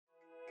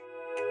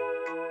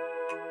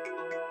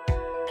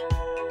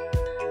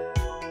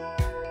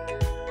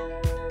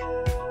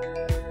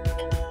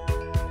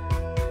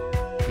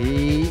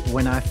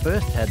when I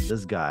first had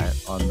this guy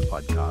on the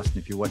podcast, and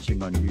if you're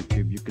watching on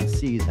YouTube, you can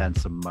see his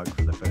handsome mug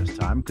for the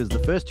first time, because the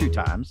first two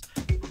times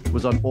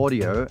was on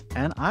audio.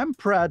 And I'm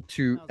proud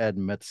to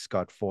admit,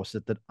 Scott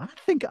Fawcett, that I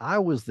think I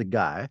was the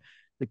guy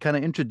that kind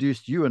of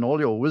introduced you and all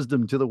your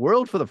wisdom to the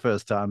world for the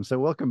first time. So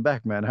welcome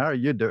back, man. How are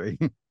you doing?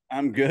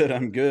 I'm good.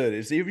 I'm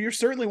good. See, you're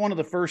certainly one of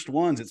the first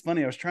ones. It's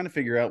funny. I was trying to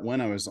figure out when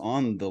I was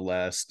on the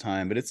last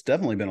time, but it's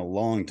definitely been a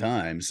long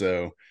time.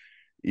 So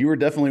you were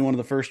definitely one of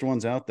the first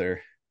ones out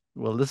there.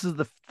 Well, this is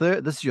the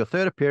third. This is your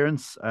third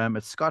appearance.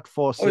 It's Scott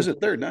Oh, is Fawcett.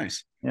 it third?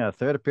 Nice. Yeah,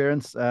 third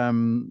appearance.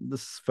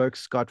 This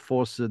folks, Scott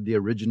Fawcett, the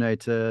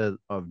originator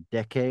of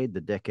Decade,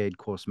 the Decade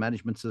course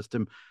management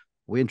system.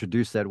 We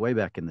introduced that way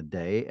back in the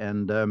day,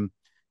 and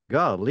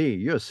golly,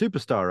 you're a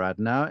superstar right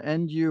now,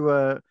 and you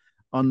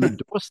on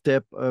the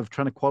doorstep of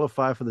trying to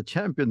qualify for the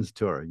Champions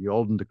Tour. You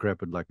old and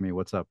decrepit like me.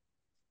 What's up?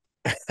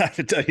 I have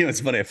to tell you, it's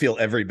funny. I feel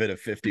every bit of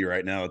 50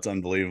 right now. It's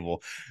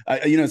unbelievable.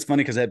 It's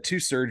funny because I had two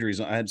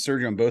surgeries. I had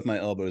surgery on both my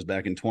elbows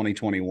back in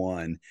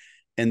 2021.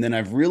 And then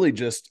I've really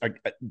just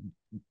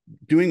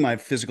doing my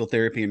physical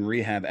therapy and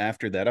rehab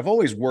after that. I've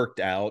always worked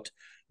out,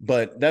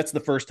 but that's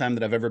the first time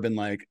that I've ever been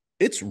like,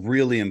 it's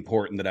really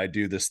important that I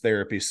do this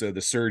therapy. So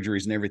the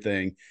surgeries and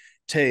everything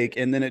take.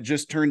 And then it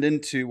just turned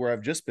into where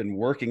I've just been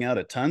working out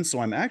a ton. So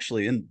I'm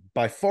actually in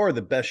by far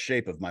the best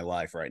shape of my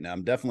life right now.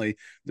 I'm definitely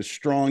the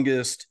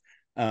strongest.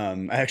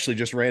 I actually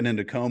just ran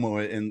into Como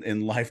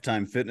in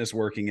Lifetime Fitness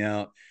working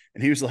out,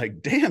 and he was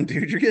like, "Damn,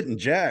 dude, you're getting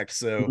jacked."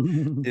 So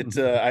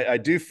I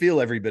do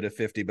feel every bit of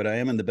 50, but I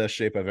am in the best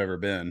shape I've ever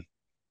been.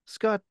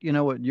 Scott, you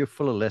know what? You're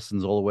full of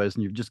lessons always,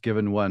 and you've just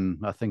given one,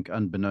 I think,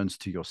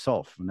 unbeknownst to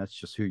yourself, and that's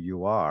just who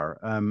you are.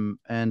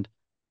 And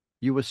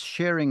you were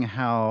sharing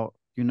how,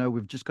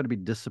 we've just got to be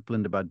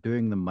disciplined about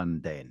doing the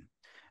mundane.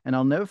 And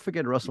I'll never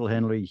forget Russell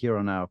Henley here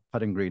on our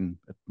putting green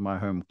at my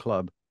home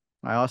club.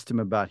 I asked him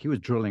about, he was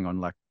drilling on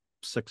like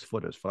 6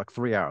 footers for like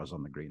 3 hours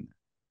on the green,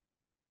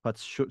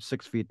 putts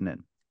 6 feet and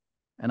in.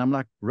 And I'm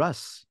like,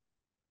 Russ,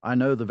 I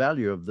know the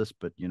value of this,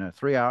 but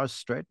 3 hours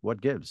straight, what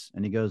gives?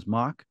 And he goes,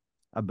 Mark,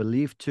 I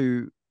believe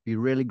to be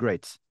really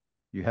great,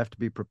 you have to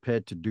be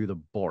prepared to do the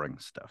boring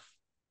stuff.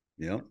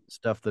 Yeah.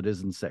 Stuff that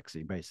isn't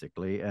sexy,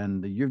 basically.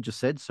 And you've just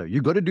said so.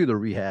 You got to do the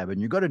rehab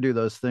and you got to do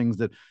those things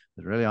that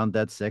really aren't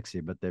that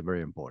sexy, but they're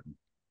very important.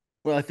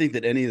 Well, I think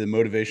that any of the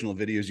motivational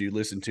videos you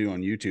listen to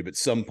on YouTube, at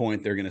some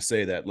point they're going to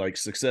say that like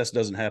success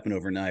doesn't happen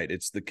overnight.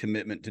 It's the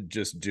commitment to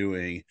just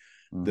doing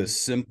the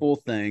simple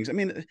things. I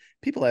mean,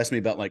 people ask me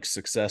about like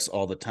success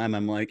all the time.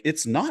 I'm like,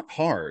 it's not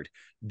hard.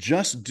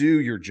 Just do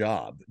your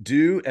job.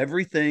 Do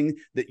everything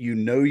that you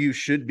know you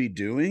should be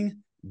doing.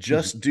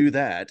 Just do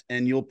that,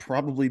 and you'll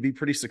probably be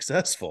pretty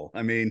successful.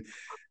 I mean,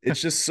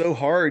 it's just so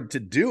hard to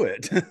do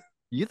it.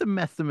 You're the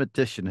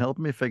mathematician. Help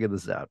me figure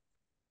this out.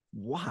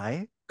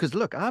 Why? Because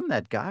look, I'm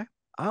that guy.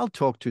 I'll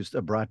talk to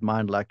a bright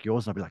mind like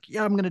yours, and I'll be like,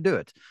 "Yeah, I'm going to do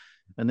it."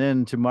 And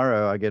then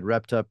tomorrow, I get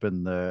wrapped up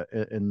in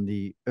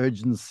the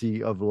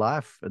urgency of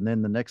life, and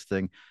then the next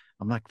thing,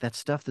 I'm like, that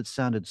stuff that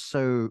sounded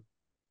so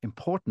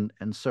important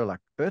and so like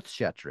earth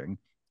shattering.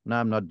 Now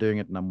I'm not doing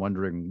it, and I'm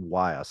wondering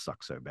why I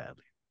suck so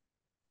badly.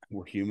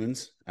 We're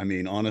humans. I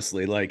mean,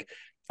 honestly, like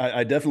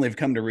I definitely have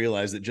come to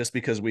realize that just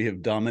because we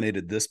have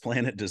dominated this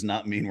planet does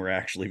not mean we're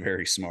actually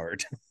very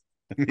smart.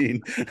 I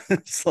mean,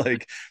 it's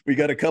like we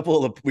got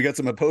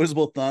some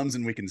opposable thumbs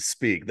and we can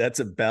speak.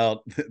 That's about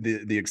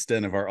the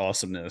extent of our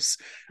awesomeness.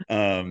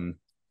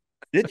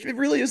 It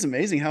really is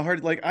amazing how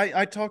hard, like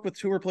I talk with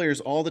tour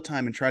players all the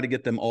time and try to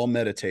get them all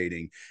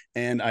meditating.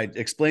 And I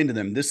explain to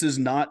them, this is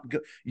not,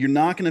 you're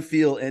not going to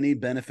feel any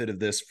benefit of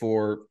this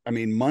for, I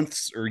mean,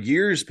 months or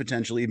years,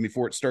 potentially even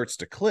before it starts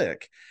to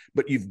click,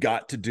 but you've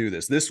got to do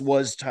this. This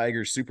was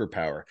Tiger's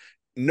superpower.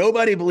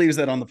 Nobody believes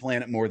that on the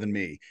planet more than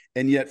me.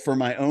 And yet for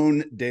my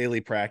own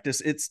daily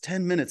practice, it's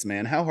 10 minutes,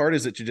 man. How hard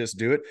is it to just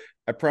do it?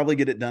 I probably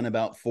get it done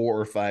about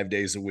 4 or 5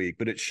 days a week,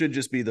 but it should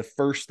just be the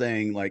first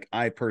thing like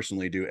I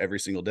personally do every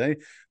single day.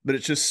 But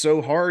it's just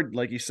so hard.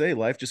 Like you say,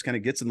 life just kind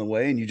of gets in the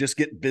way and you just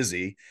get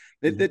busy.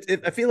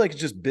 I feel like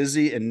it's just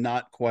busy and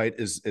not quite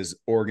as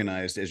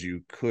organized as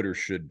you could or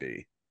should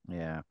be.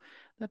 Yeah,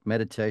 that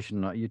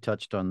meditation, you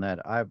touched on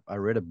that. I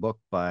read a book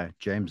by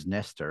James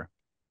Nestor.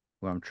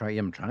 Well, I'm trying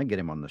to get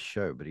him on the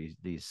show, but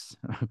he's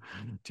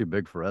too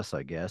big for us,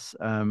 I guess.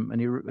 And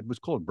it was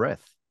called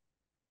Breath.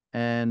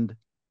 And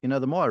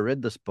the more I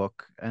read this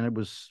book, and it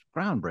was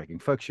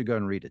groundbreaking. Folks should go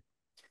and read it.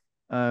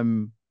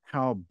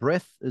 How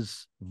breath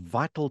is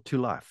vital to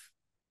life.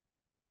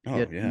 Oh,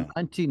 Yet yeah.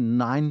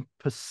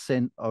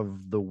 99% of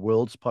the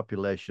world's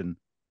population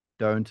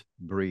don't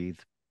breathe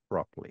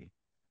properly.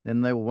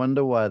 Then they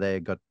wonder why they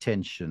got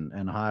tension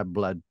and high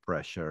blood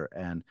pressure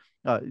and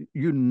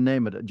you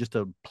name it, just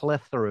a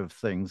plethora of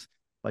things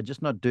by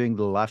just not doing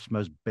the life's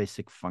most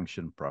basic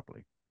function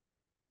properly.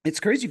 It's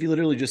crazy if you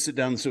literally just sit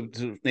down. So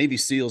Navy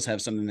SEALs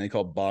have something they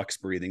call box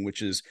breathing,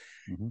 which is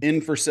Mm-hmm.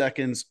 in for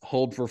seconds,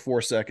 hold for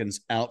 4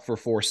 seconds, out for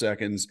 4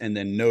 seconds, and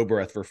then no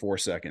breath for 4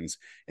 seconds.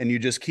 And you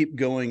just keep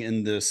going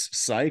in this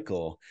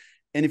cycle.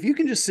 And if you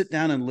can just sit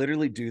down and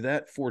literally do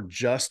that for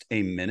just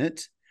a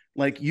minute,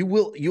 like you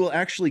will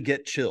actually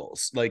get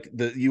chills. Like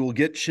you will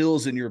get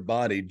chills in your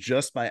body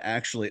just by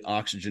actually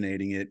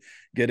oxygenating it,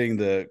 getting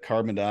the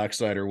carbon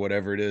dioxide or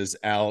whatever it is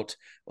out.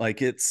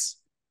 Like it's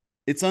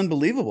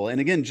unbelievable. And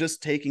again,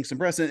 just taking some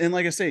breaths. And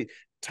like I say,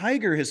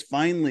 Tiger has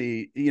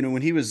finally,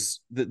 when he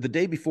was the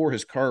day before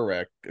his car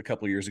wreck a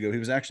couple of years ago, he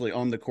was actually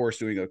on the course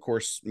doing a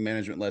course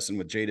management lesson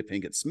with Jada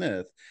Pinkett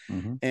Smith.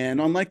 Mm-hmm. And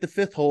on like the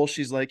fifth hole,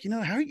 she's like,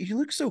 how you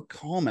look so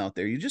calm out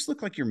there. You just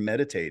look like you're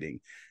meditating.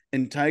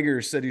 And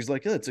Tiger said, he's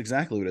like, that's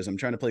exactly what it is. I'm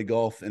trying to play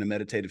golf in a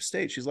meditative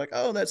state. She's like,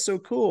 oh, that's so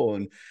cool.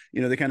 And,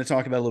 they kind of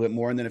talk about it a little bit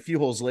more. And then a few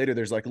holes later,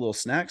 there's like a little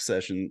snack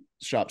session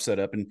shop set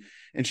up.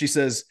 And she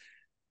says,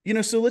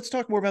 so let's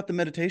talk more about the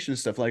meditation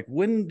stuff. Like,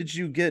 when did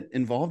you get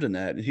involved in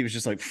that? And he was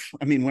just like,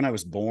 I mean, when I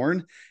was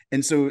born.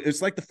 And so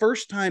it's like the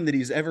first time that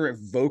he's ever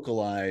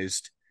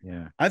vocalized,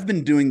 yeah, I've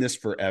been doing this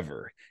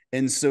forever.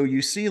 And so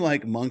you see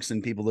like monks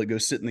and people that go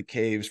sit in the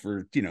caves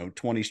for,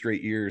 20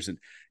 straight years. And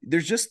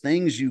there's just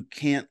things you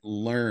can't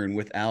learn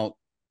without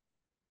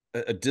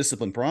a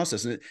disciplined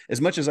process. And as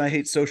much as I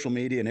hate social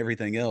media and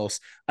everything else,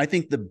 I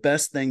think the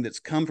best thing that's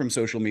come from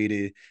social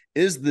media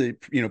is the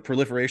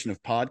proliferation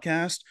of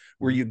podcasts,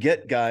 where you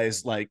get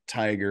guys like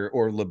Tiger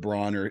or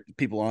LeBron or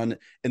people on,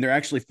 and they're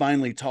actually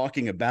finally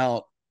talking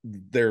about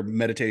their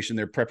meditation,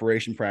 their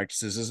preparation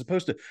practices, as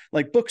opposed to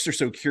like books are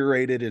so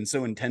curated and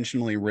so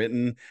intentionally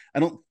written. I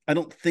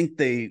don't think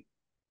they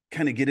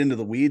kind of get into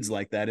the weeds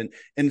like that.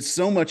 And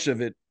so much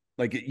of it,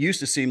 like, it used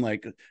to seem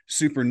like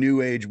super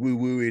new age woo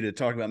wooey to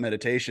talk about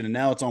meditation, and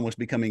now it's almost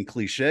becoming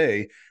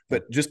cliche.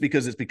 But just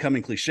because it's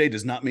becoming cliche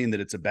does not mean that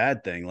it's a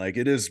bad thing. Like,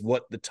 it is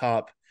what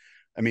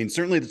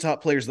certainly the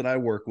top players that I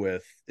work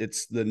with,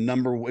 it's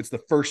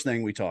the first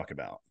thing we talk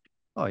about.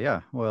 Oh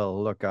yeah.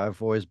 Well, look, I've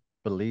always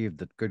believed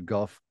that good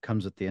golf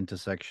comes at the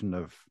intersection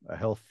of a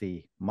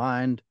healthy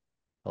mind,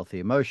 healthy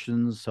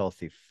emotions,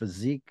 healthy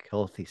physique,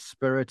 healthy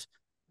spirit,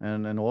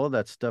 and all of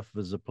that stuff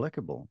is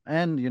applicable.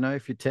 And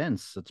if you're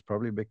tense, it's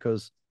probably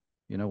because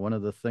one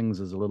of the things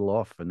is a little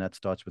off, and that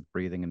starts with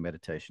breathing and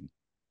meditation.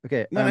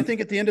 Okay. No, I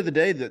think at the end of the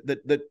day,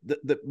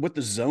 that what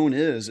the zone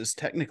is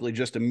technically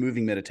just a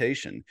moving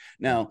meditation.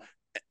 Now,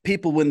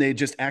 people, when they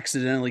just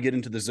accidentally get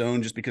into the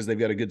zone just because they've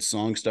got a good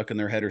song stuck in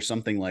their head or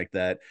something like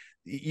that,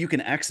 you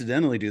can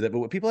accidentally do that. But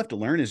what people have to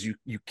learn is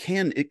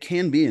it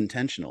can be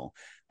intentional.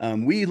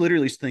 We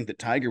literally think that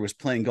Tiger was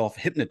playing golf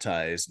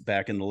hypnotized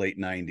back in the late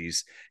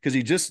 90s, because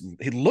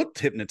he looked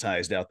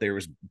hypnotized out there. It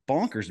was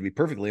bonkers, to be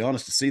perfectly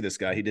honest, to see this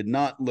guy. He did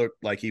not look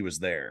like he was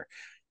there.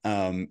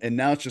 And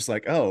now it's just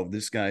like, oh,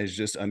 this guy is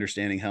just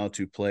understanding how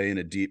to play in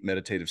a deep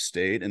meditative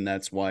state. And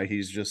that's why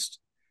he's just,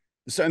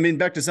 so, I mean,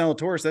 back to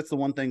Zalatoris, that's the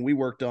one thing we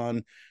worked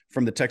on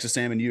from the Texas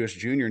Salmon US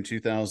Junior in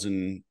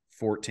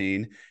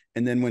 2014.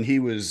 And then when he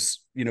was,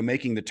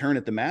 making the turn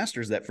at the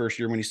Masters that first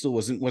year, when he still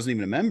wasn't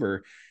even a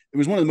member, it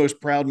was one of the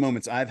most proud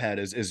moments I've had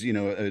as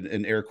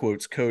an air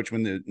quotes coach,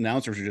 when the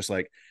announcers are just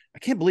like, I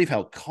can't believe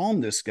how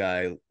calm this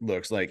guy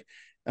looks. Like,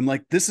 I'm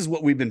like, this is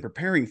what we've been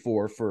preparing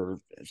for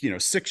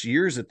 6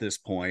 years at this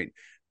point,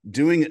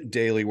 doing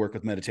daily work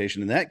with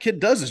meditation. And that kid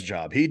does his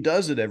job. He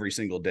does it every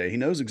single day. He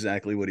knows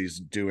exactly what he's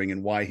doing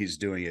and why he's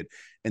doing it.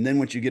 And then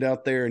once you get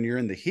out there and you're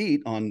in the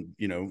heat on,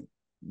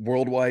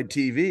 worldwide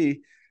TV,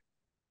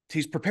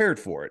 he's prepared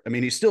for it. I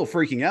mean, he's still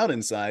freaking out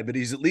inside, but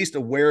he's at least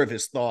aware of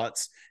his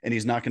thoughts, and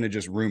he's not going to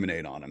just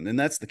ruminate on them. And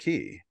that's the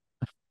key.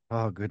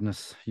 Oh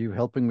goodness, you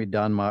helping me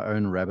down my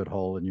own rabbit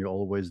hole, and you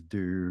always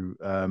do.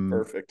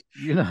 Perfect.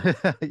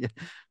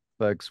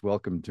 Folks,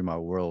 welcome to my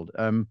world.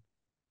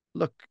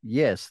 Look,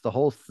 yes, the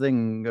whole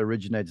thing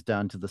originates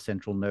down to the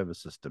central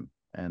nervous system,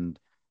 and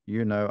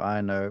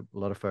I know, a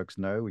lot of folks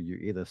know you're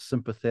either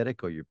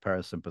sympathetic or you're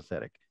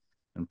parasympathetic,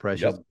 and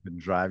pressures can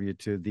drive you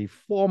to the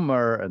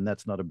former, and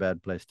that's not a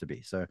bad place to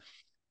be. So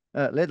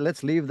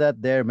let's leave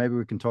that there. Maybe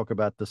we can talk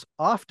about this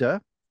after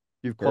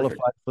you've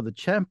qualified for the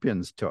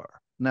Champions Tour.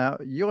 Now,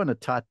 you're on a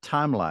tight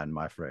timeline,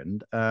 my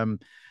friend.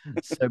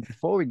 So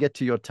before we get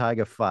to your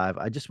Tiger 5,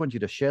 I just want you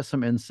to share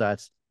some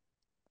insights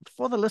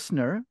for the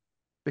listener,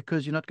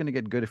 because you're not going to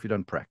get good if you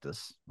don't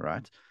practice,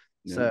 right?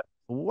 Yeah. So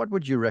what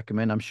would you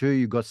recommend? I'm sure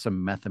you got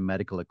some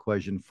mathematical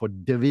equation for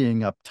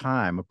divvying up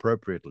time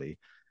appropriately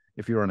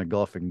if you're on a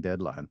golfing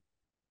deadline.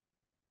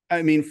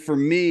 I mean, for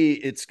me,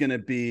 it's going to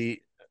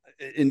be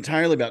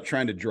entirely about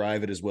trying to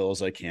drive it as well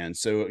as I can.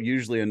 So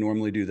usually I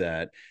normally do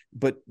that,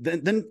 but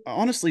then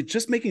honestly,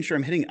 just making sure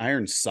I'm hitting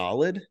iron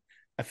solid.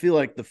 I feel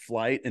like the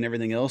flight and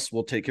everything else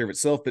will take care of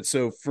itself. But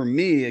so for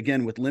me,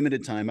 again, with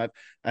limited time,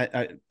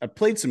 I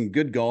played some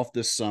good golf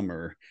this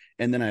summer,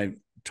 and then I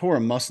tore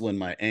a muscle in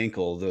my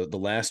ankle the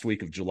last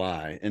week of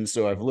July. And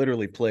so I've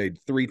literally played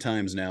 3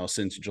 times now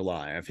since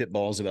July. I've hit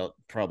balls about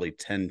probably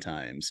 10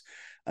 times.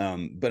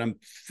 But I'm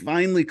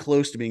finally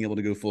close to being able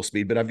to go full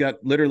speed. But I've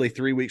got literally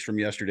 3 weeks from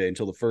yesterday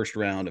until the first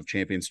round of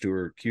Champions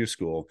Tour Q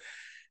School.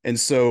 And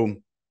so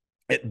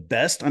at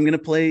best, I'm going to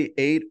play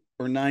 8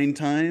 or 9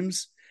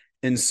 times.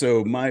 And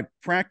so my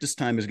practice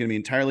time is going to be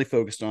entirely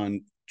focused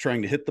on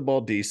trying to hit the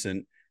ball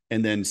decent,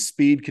 and then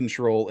speed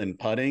control and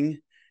putting.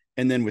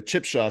 And then with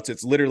chip shots,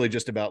 it's literally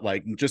just about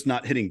just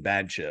not hitting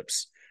bad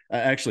chips. I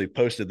actually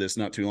posted this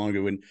not too long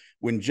ago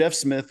when Jeff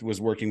Smith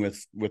was working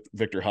with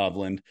Victor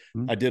Hovland.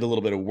 Mm-hmm. I did a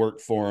little bit of work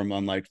for him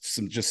on like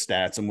some just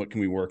stats and what can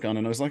we work on.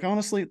 And I was like,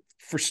 honestly,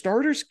 for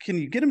starters, can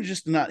you get him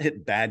just to not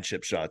hit bad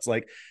chip shots?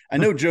 Like, I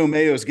know Joe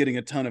Mayo is getting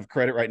a ton of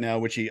credit right now,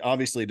 which he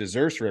obviously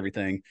deserves for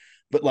everything.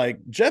 But like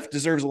Jeff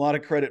deserves a lot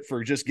of credit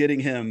for just getting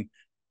him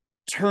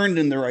turned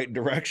in the right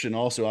direction.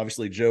 Also,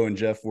 obviously, Joe and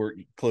Jeff work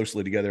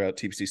closely together out at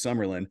TPC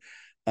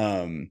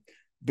Summerlin.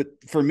 But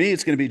for me,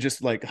 it's going to be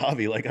just like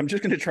Javi. Like, I'm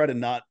just going to try to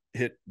not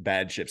hit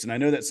bad chips. And I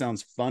know that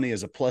sounds funny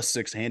as a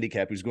 +6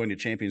 handicap who's going to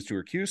Champions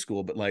Tour Q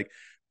school, but like,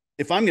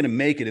 if I'm going to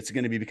make it, it's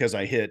going to be because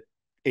I hit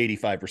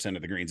 85%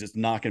 of the greens. It's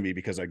not going to be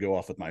because I go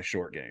off with my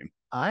short game.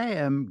 I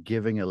am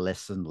giving a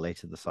lesson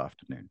later this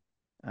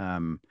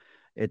afternoon.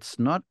 It's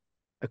not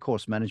a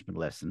course management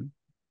lesson.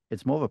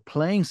 It's more of a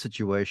playing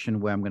situation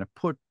where I'm going to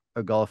put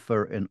a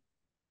golfer in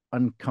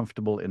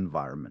uncomfortable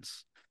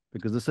environments,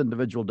 because this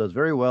individual does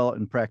very well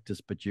in practice,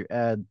 but you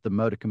add the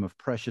modicum of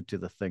pressure to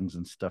the things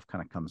and stuff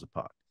kind of comes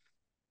apart.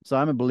 So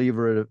I'm a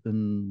believer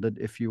in that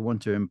if you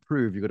want to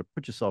improve, you've got to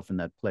put yourself in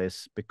that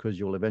place, because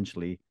you'll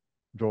eventually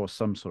draw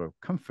some sort of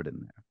comfort in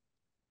there.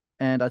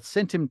 And I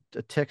sent him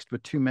a text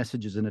with 2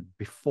 messages in it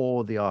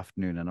before the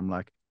afternoon. And I'm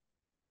like,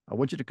 I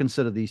want you to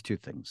consider these 2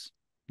 things.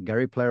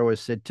 Gary Player always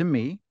said to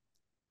me,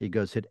 he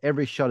goes, hit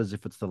every shot as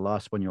if it's the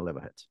last one you'll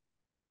ever hit.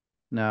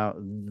 Now,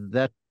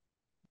 that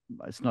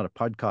it's not a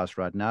podcast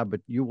right now,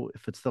 but you will,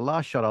 if it's the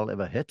last shot I'll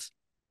ever hit,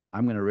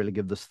 I'm going to really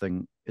give this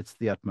thing it's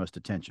the utmost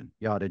attention,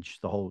 yardage,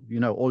 the whole,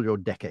 all your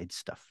decade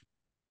stuff.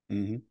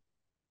 Mm-hmm.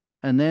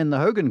 And then the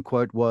Hogan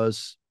quote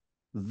was,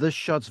 this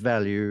shot's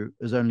value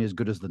is only as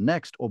good as the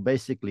next, or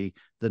basically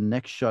the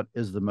next shot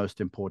is the most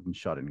important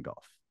shot in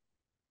golf.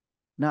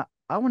 Now,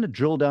 I want to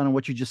drill down on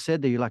what you just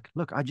said there. You're like,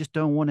 look, I just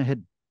don't want to hit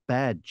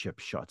bad chip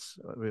shots,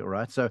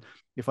 right? So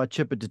if I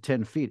chip it to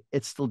 10 feet,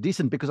 it's still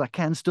decent because I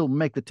can still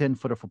make the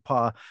 10-footer for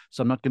par.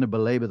 So I'm not going to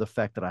belabor the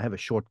fact that I have a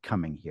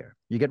shortcoming here.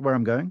 You get where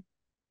I'm going?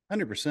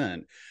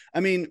 100%. I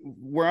mean,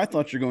 where I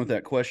thought you're going with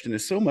that question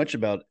is so much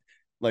about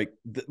like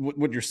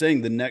what you're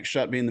saying, the next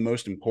shot being the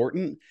most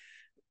important.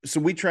 So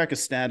we track a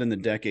stat in the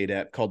Decade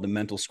app called the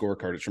Mental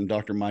Scorecard. It's from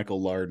Dr.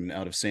 Michael Larden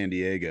out of San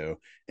Diego.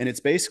 And it's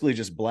basically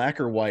just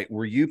black or white.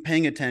 Were you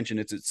paying attention?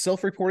 It's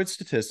self-reported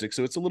statistics,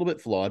 so it's a little bit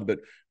flawed, but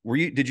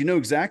did you know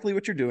exactly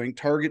what you're doing?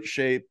 Target,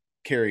 shape,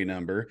 carry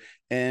number.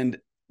 And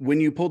when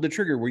you pulled the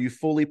trigger, were you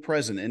fully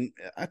present? And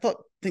I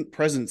think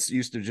presence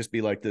used to just be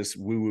like this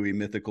woo-woo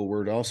mythical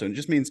word also. And it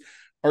just means,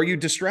 are you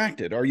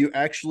distracted? Are you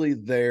actually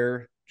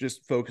there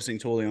just focusing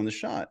totally on the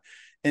shot?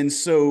 And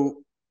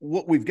so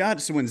what we've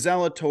got, so when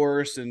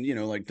Zalatoris and,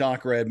 like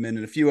Doc Redman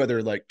and a few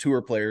other like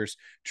tour players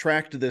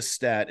tracked this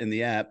stat in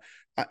the app,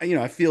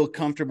 I feel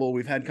comfortable.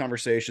 We've had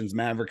conversations,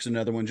 Maverick's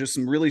another one, just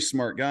some really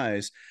smart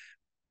guys.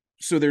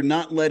 So they're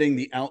not letting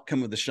the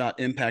outcome of the shot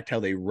impact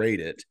how they rate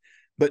it.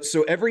 But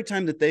so every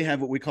time that they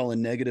have what we call a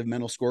negative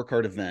mental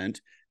scorecard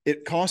event,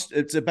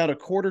 it's about a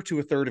quarter to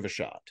a third of a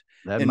shot.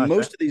 And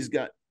most of these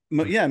guys,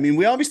 yeah, I mean,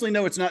 we obviously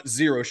know it's not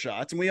 0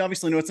 shots, and we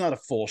obviously know it's not a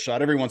full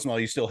shot. Every once in a while,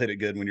 you still hit it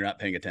good when you're not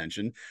paying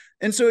attention.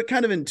 And so it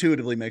kind of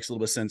intuitively makes a little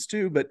bit of sense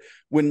too. But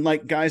when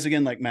like guys,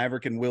 again, like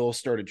Maverick and Will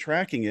started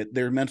tracking it,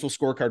 their mental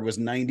scorecard was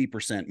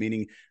 90%,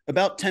 meaning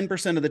about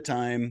 10% of the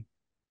time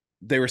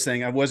they were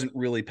saying, I wasn't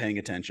really paying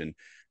attention.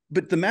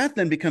 But the math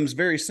then becomes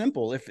very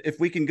simple. If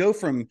we can go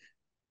from,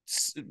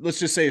 let's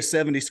just say a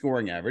 70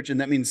 scoring average, and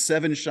that means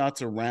 7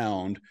 shots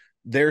around,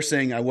 they're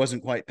saying I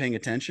wasn't quite paying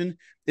attention.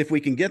 If we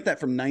can get that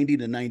from 90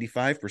 to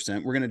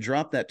 95%, we're going to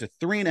drop that to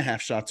 3.5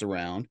 shots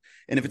around.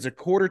 And if it's a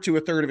quarter to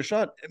a third of a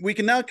shot, we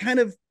can now kind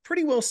of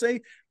pretty well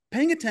say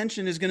paying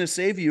attention is going to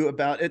save you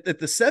about at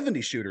the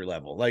 70 shooter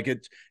level. Like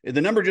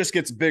the number just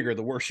gets bigger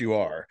the worse you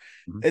are.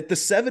 Mm-hmm. At the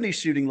 70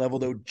 shooting level,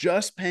 though,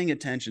 just paying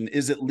attention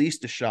is at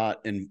least a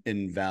shot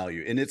in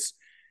value. And it's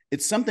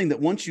something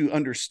that once you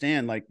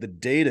understand, like the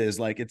data is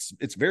like,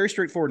 it's very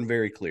straightforward and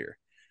very clear.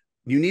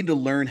 You need to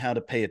learn how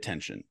to pay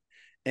attention.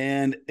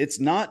 And it's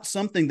not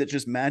something that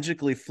just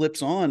magically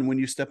flips on when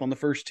you step on the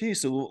first tee.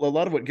 So a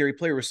lot of what Gary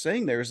Player was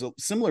saying there is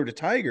similar to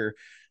Tiger,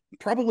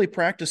 probably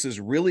practices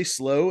really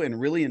slow and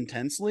really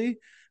intensely,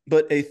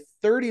 but a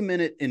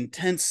 30-minute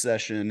intense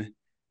session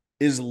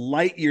is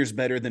light years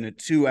better than a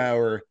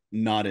 2-hour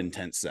not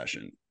intense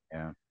session.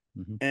 Yeah.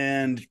 Mm-hmm.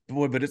 And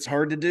boy, but it's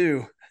hard to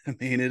do. I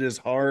mean, it is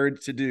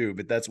hard to do,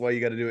 but that's why you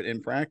got to do it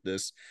in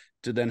practice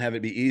to then have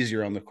it be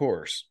easier on the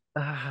course.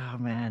 Ah,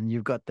 man,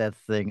 you've got that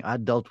thing. I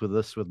dealt with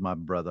this with my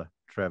brother,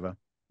 Trevor,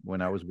 when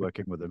I was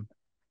working with him.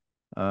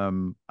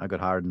 I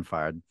got hired and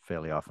fired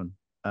fairly often.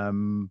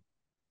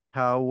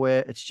 Where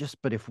it's just,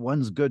 but if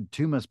one's good,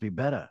 2 must be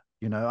better.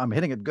 I'm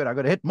hitting it good. I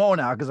got to hit more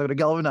now because I got to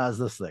galvanize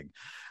this thing.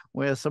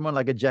 Where someone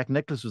like a Jack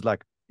Nicklaus was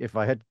like, if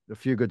I hit a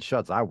few good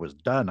shots, I was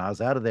done. I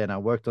was out of there and I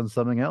worked on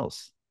something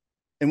else.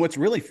 And what's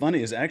really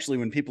funny is actually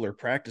when people are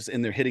practicing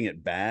and they're hitting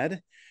it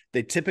bad,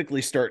 they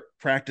typically start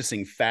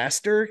practicing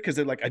faster because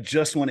they're like, I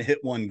just want to hit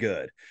one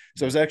good.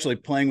 So I was actually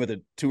playing with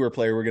a tour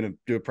player. We're going to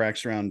do a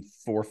practice round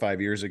 4 or 5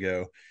 years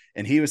ago,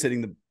 and he was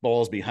hitting the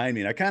balls behind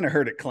me. And I kind of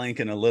heard it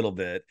clanking a little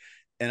bit.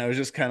 And I was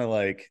just kind of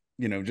like,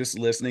 just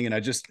listening, and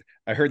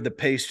I heard the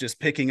pace just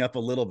picking up a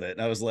little bit.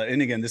 And I was like,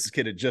 and again, this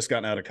kid had just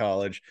gotten out of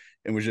college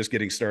and was just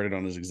getting started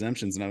on his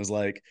exemptions. And I was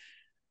like,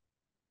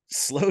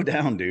 slow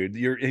down, dude.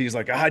 He's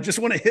like, I just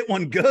want to hit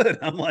one good.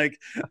 I'm like,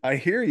 I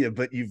hear you,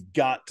 but you've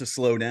got to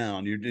slow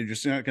down. You're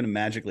just not going to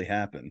magically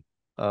happen.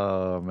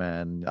 Oh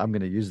man, I'm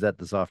going to use that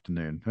this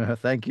afternoon.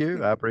 Thank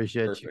you. I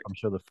appreciate you. Perfect. I'm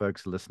sure the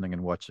folks listening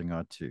and watching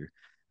are too.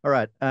 All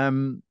right.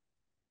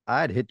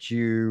 I'd hit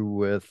you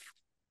with,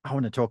 I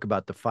want to talk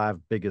about the 5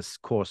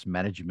 biggest course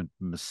management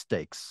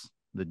mistakes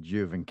that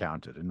you've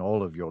encountered in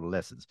all of your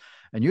lessons.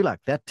 And you like,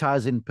 that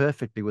ties in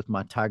perfectly with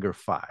my Tiger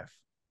 5.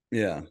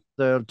 Yeah.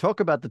 So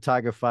talk about the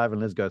Tiger 5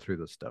 and let's go through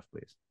this stuff,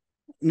 please.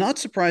 Not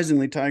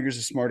surprisingly, Tiger's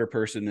a smarter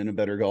person and a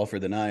better golfer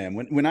than I am.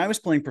 When I was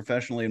playing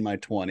professionally in my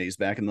 20s,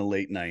 back in the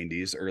late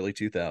 90s, early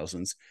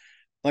 2000s,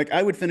 like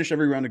I would finish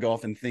every round of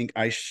golf and think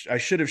I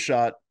should have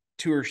shot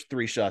 2 or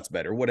 3 shots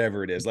better,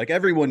 whatever it is. Like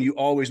everyone, you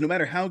always, no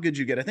matter how good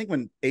you get, I think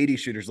when 80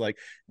 shooters, like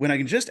when I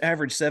can just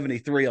average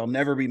 73, I'll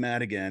never be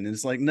mad again. And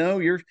it's like, no,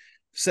 you're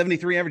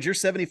 73 average, your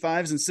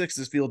 75s and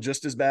 6s feel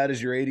just as bad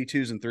as your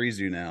 82s and 3s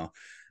do now.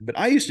 But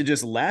I used to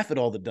just laugh at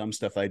all the dumb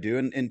stuff I do.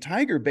 And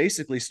Tiger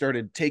basically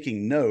started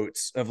taking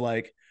notes of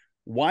like,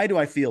 why do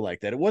I feel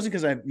like that? It wasn't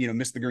because I,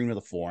 missed the green with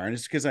a 4, and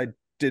it's because I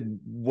did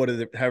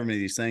however many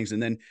of these things.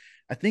 And then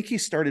I think he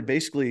started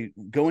basically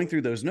going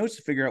through those notes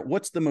to figure out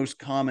what's the most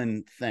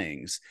common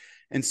things.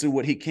 And so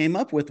what he came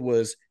up with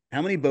was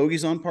how many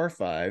bogeys on par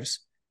 5s,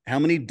 how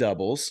many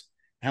doubles,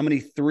 how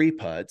many 3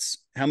 putts,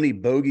 how many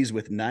bogeys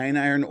with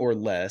 9-iron or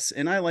less.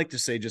 And I like to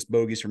say just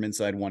bogeys from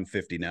inside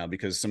 150 now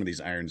because some of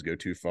these irons go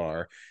too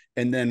far.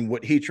 And then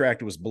what he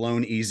tracked was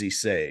blown easy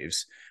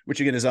saves, which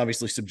again is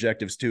obviously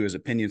subjective to his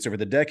opinion. So for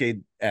the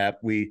Decade app,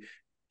 we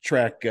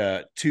track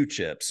 2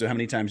 chips. So how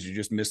many times you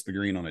just missed the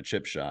green on a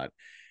chip shot.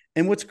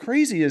 And what's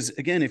crazy is,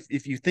 again,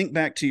 if you think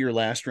back to your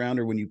last round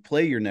or when you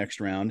play your next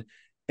round,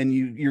 and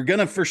you're going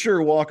to for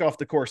sure walk off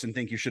the course and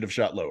think you should have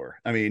shot lower.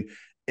 I mean,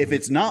 if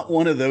it's not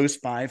one of those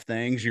 5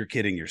 things, you're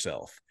kidding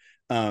yourself.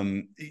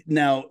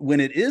 Now, when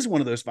it is one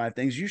of those 5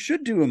 things, you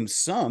should do them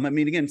some. I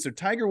mean, again, so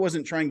Tiger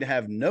wasn't trying to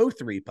have no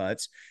 3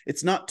 putts.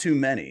 It's not too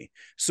many.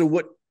 So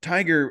what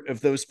Tiger,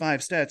 of those 5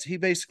 stats, he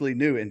basically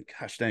knew, and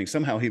gosh dang,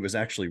 somehow he was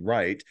actually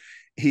right.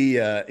 He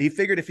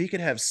figured if he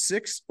could have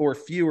 6 or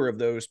fewer of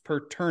those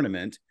per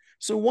tournament,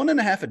 so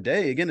 1.5 a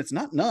day, again, it's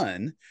not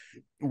none,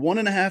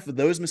 1.5 of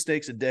those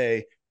mistakes a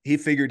day, he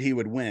figured he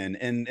would win.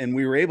 And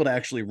we were able to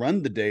actually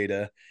run the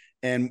data,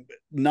 and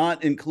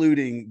not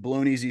including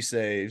blown easy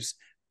saves,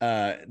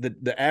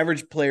 the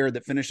average player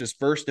that finishes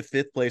 1st to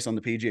 5th place on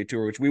the PGA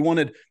Tour, which we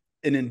wanted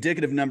an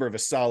indicative number of a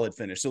solid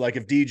finish. So like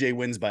if DJ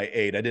wins by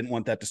 8, I didn't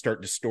want that to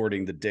start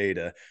distorting the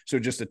data. So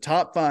just a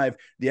top 5,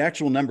 the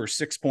actual number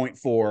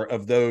 6.4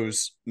 of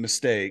those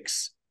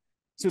mistakes.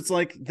 So it's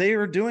like they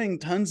are doing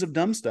tons of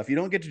dumb stuff. You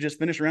don't get to just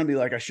finish around and be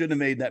like, I shouldn't have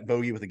made that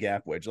bogey with a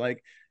gap wedge.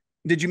 Like,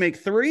 did you make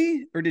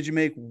 3 or did you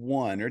make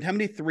 1? Or how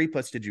many 3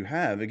 putts did you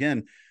have?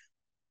 Again,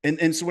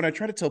 and so what I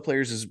try to tell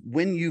players is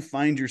when you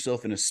find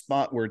yourself in a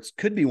spot where it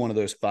could be one of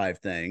those 5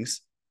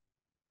 things,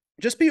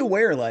 just be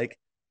aware, like,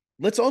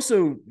 let's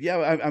also,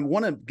 I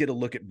want to get a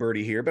look at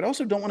birdie here, but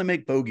also don't want to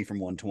make bogey from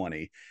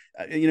 120.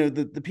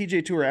 The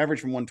PGA Tour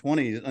average from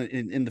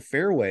 120 in the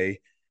fairway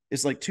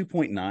is like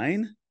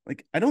 2.9.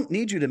 Like, I don't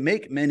need you to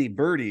make many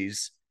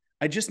birdies.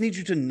 I just need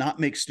you to not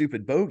make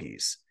stupid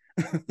bogeys.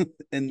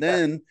 And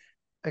then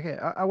Okay,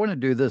 I want to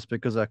do this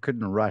because I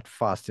couldn't write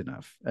fast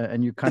enough,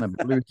 and you kind of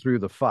blew through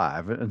the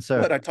 5, and so.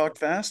 What, I talked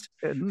fast?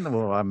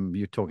 Well,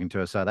 you're talking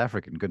to a South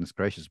African. Goodness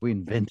gracious, we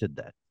invented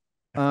that.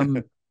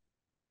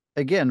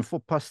 Again,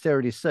 for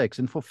posterity's sakes,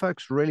 and for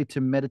folks really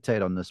to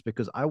meditate on this,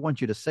 because I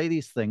want you to say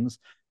these things,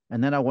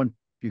 and then I want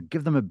you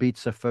give them a beat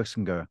so folks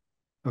can go,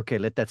 okay,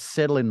 let that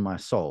settle in my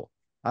soul.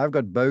 I've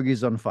got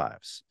bogeys on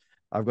 5s.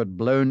 I've got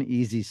blown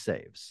easy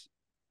saves.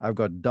 I've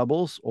got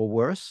doubles or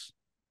worse.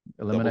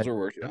 Doubles or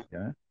worse, yeah.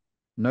 Yeah.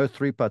 No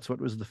 3 putts. What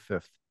was the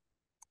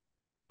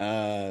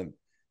 5th?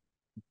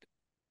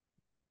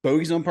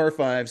 Bogeys on par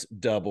 5s,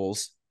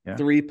 doubles, Yeah.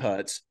 3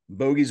 putts,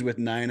 bogeys with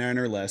 9-iron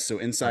or less, so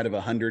inside of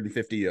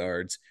 150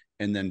 yards,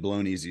 and then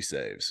blown easy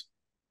saves.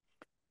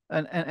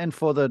 And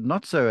for the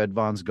not so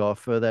advanced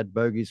golfer, that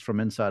bogeys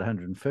from inside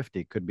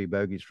 150 could be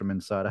bogeys from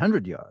inside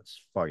 100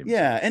 yards.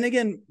 Yeah, and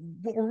again,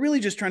 what we're really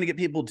just trying to get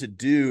people to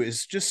do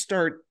is just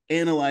start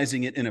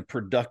analyzing it in a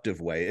productive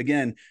way.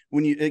 Again,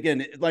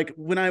 like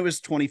when I was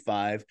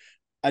 25,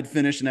 I'd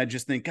finish and I'd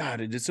just think,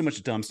 God, I did so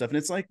much dumb stuff. And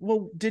it's like,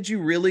 well, did you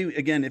really?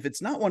 Again, if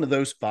it's not one of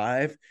those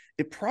 5,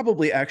 it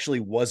probably actually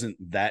wasn't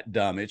that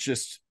dumb. It's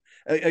just,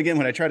 again,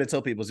 what I try to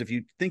tell people is if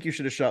you think you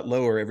should have shot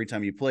lower every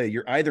time you play,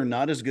 you're either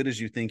not as good as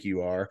you think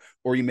you are,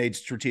 or you made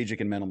strategic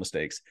and mental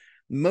mistakes.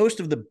 Most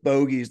of the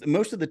bogeys,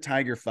 most of the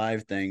Tiger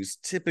 5 things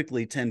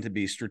typically tend to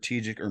be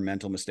strategic or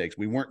mental mistakes.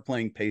 We weren't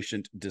playing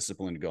patient,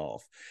 disciplined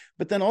golf.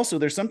 But then also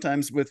there's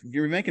sometimes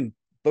you're making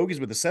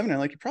bogeys with a 7,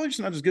 like you're probably just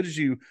not as good as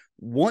you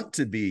want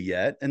to be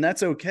yet. And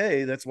that's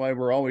okay. That's why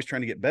we're always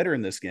trying to get better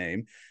in this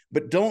game.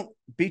 But don't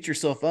beat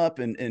yourself up.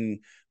 And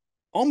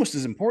almost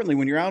as importantly,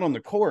 when you're out on the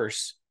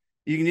course,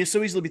 you can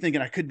so easily be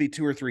thinking I could be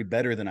 2 or 3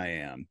 better than I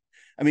am.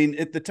 I mean,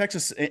 at the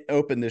Texas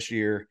Open this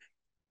year,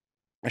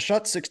 I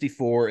shot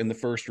 64 in the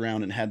first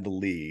round and had the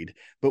lead.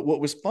 But what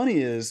was funny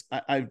is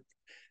I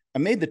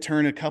made the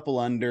turn a couple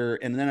under,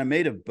 and then I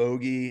made a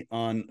bogey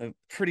on a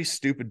pretty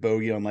stupid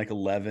bogey on like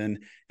 11.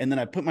 And then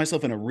I put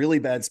myself in a really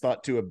bad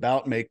spot to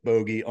about make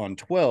bogey on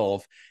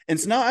 12. And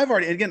so now I've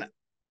already, again,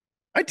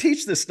 I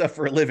teach this stuff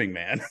for a living,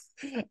 man.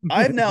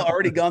 I've now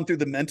already gone through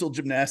the mental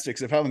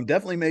gymnastics of how I'm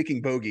definitely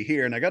making bogey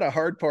here. And I got a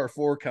hard par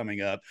 4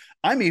 coming up.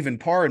 I'm even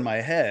par in my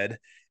head.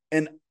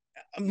 And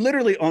I'm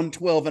literally on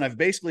 12, and I've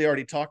basically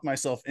already talked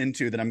myself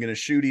into that I'm going to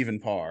shoot even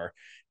par.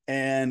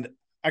 And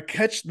I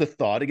catch the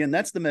thought again.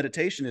 That's the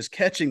meditation, is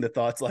catching the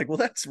thoughts like, well,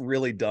 that's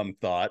really dumb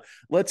thought.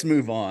 Let's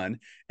move on.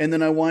 And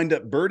then I wind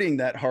up birding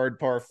that hard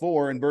par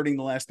 4 and birding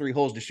the last 3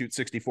 holes to shoot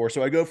 64.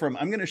 So I go from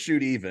I'm going to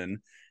shoot even,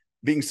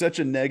 being such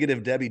a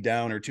negative Debbie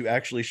Downer, to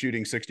actually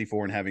shooting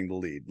 64 and having the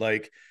lead.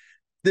 Like,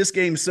 this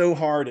game's so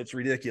hard, it's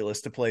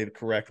ridiculous to play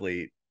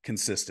correctly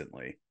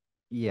consistently.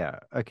 Yeah.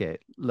 Okay.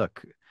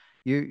 Look,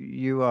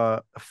 you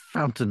are a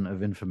fountain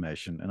of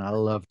information, and I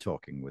love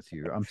talking with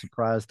you. I'm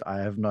surprised I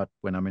have not,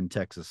 when I'm in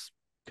Texas,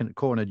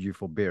 cornered you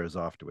for beers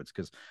afterwards,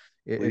 because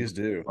Please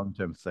do. a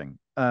long-term thing.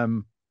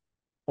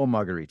 Or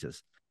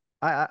margaritas.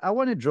 I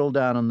want to drill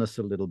down on this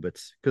a little bit,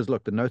 because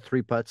look, the no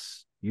 3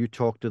 putts, you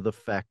talked to the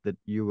fact that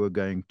you were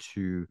going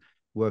to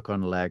work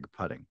on lag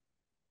putting.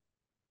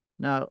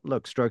 Now,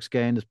 look, strokes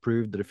gained has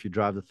proved that if you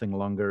drive the thing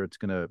longer,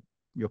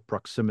 your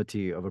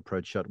proximity of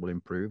approach shot will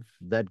improve.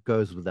 That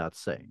goes without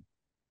saying.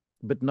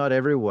 But not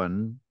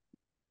everyone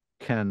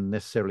can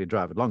necessarily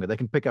drive it longer. They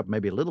can pick up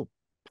maybe a little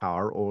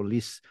power, or at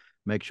least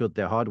make sure that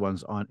their hard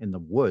ones aren't in the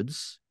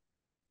woods.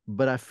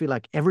 But I feel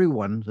like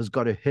everyone has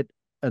got to hit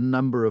a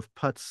number of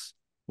putts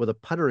with a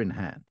putter in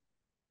hand.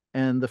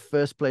 And the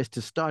first place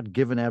to start,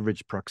 given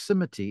average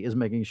proximity, is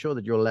making sure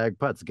that your lag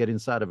putts get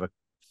inside of a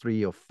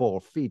 3 or 4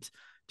 feet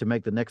to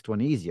make the next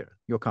one easier.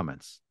 Your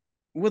comments?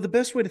 Well, the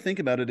best way to think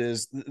about it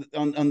is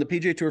on the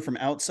PGA Tour, from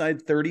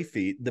outside 30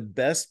 feet, the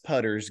best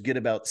putters get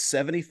about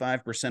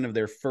 75% of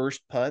their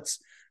first putts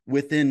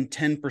within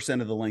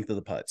 10% of the length of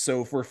the putt.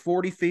 So for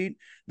 40 feet,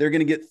 they're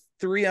going to get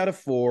 3 out of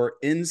 4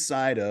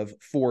 inside of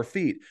 4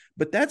 feet.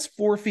 But that's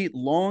 4 feet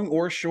long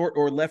or short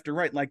or left or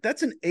right. Like,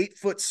 that's an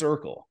 8-foot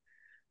circle.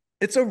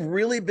 It's a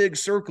really big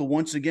circle.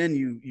 Once again,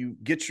 you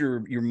get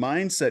your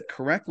mindset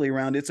correctly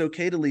around it's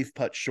okay to leave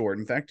putts short.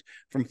 In fact,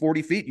 from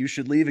 40 feet, you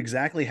should leave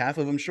exactly half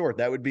of them short.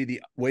 That would be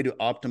the way to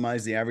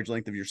optimize the average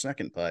length of your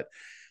second putt.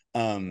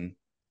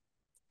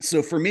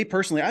 So for me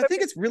personally, I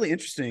think it's really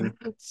interesting.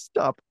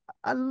 Stop.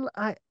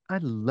 I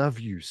love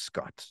you,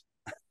 Scott.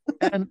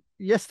 And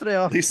yesterday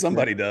At least afternoon,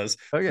 somebody does.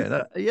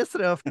 okay,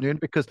 yesterday afternoon,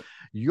 because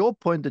your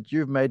point that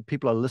you've made,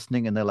 people are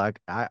listening and they're like,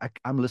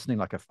 I'm listening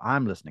like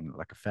I'm listening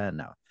like a fan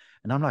now.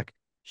 And I'm like,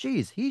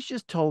 geez, he's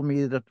just told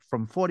me that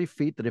from 40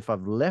 feet, that if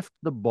I've left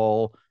the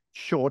ball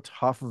short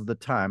half of the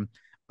time,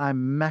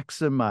 I'm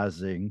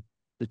maximizing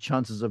the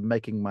chances of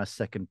making my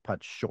second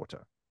putt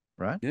shorter,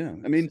 right? Yeah.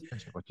 I mean,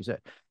 That's what you said.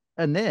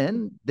 And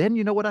then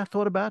you know what I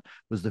thought about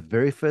was the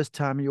very first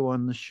time you were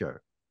on the show,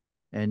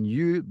 and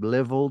you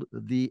leveled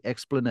the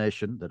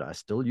explanation that I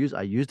still use.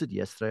 I used it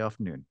yesterday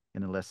afternoon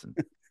in a lesson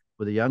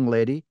with a young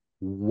lady,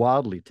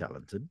 wildly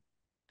talented.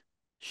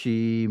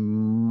 She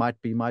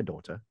might be my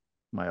daughter,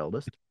 my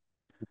eldest.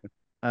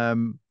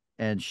 And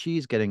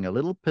she's getting a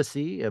little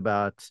pissy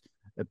about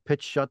a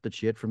pitch shot that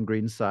she hit from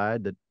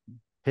greenside that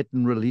hit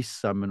and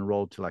released some and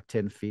rolled to like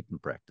 10 feet in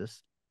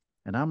practice.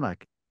 And I'm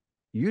like,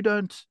 you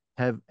don't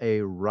have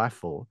a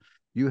rifle,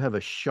 you have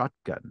a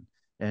shotgun,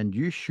 and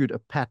you shoot a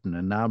pattern.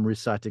 And now I'm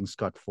reciting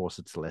Scott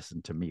Fawcett's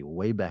lesson to me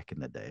way back in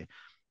the day,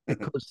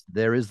 because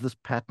there is this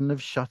pattern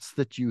of shots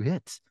that you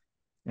hit.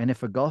 And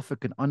if a golfer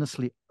can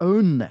honestly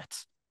own that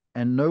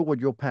and know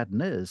what your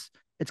pattern is,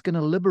 it's going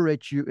to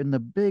liberate you in the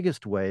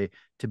biggest way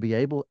to be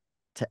able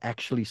to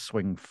actually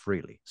swing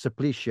freely. So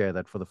please share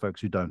that for the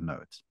folks who don't know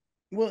it.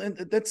 well, and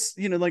that's,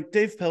 like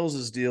Dave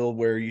Pells's deal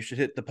where you should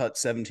hit the putt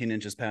 17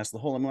 inches past the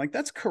hole. I'm like,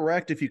 that's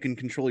correct if you can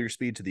control your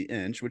speed to the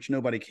inch, which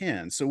nobody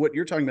can. So what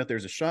you're talking about,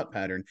 there's a shot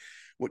pattern.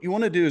 What you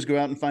want to do is go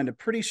out and find a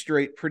pretty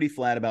straight, pretty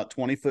flat, about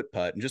 20-foot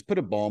putt, and just put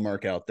a ball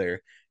mark out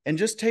there, and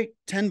just take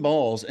 10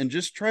 balls and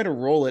just try to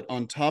roll it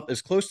on top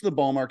as close to the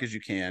ball mark as you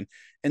can.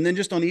 And then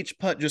just on each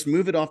putt, just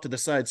move it off to the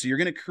side. So you're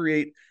going to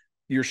create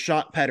your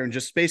shot pattern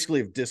just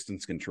basically of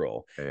distance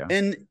control. Yeah.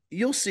 And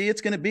you'll see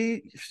it's going to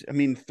be,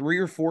 3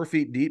 or 4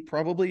 feet deep,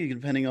 probably,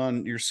 depending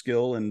on your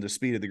skill and the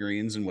speed of the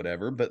greens and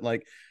whatever. But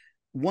like,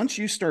 once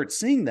you start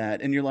seeing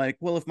that and you're like,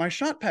 well, if my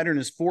shot pattern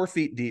is 4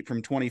 feet deep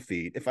from 20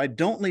 feet, if I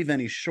don't leave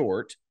any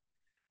short,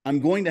 I'm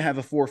going to have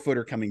a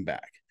 4-footer coming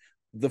back.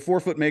 The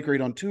 4-foot make rate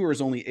on tour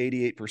is only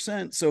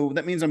 88%. So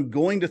that means I'm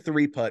going to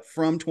 3-putt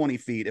from 20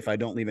 feet if I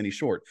don't leave any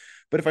short.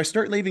 But if I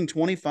start leaving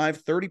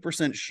 25,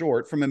 30%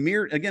 short from a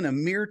mere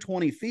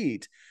 20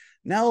 feet,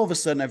 now all of a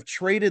sudden I've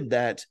traded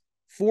that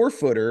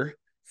 4-footer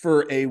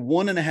for a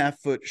 1.5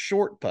 foot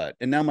short putt.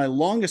 And now my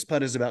longest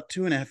putt is about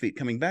 2.5 feet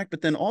coming back.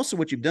 But then also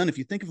what you've done, if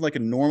you think of like a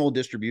normal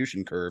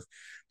distribution curve,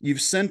 you've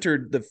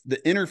centered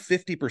the inner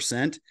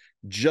 50%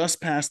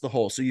 just past the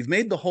hole. So you've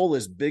made the hole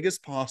as big as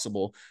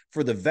possible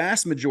for the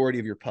vast majority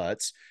of your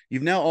putts.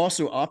 You've now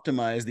also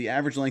optimized the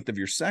average length of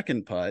your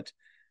second putt.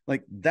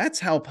 Like that's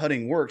how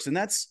putting works. And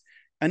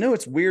I know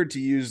it's weird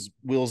to use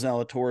Will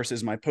Zalatoris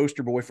as my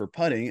poster boy for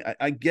putting.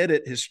 I get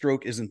it. His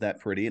stroke isn't that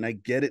pretty. And I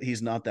get it.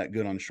 He's not that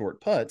good on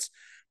short putts.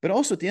 But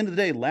also at the end of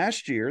the day,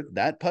 last year,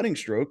 that putting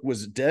stroke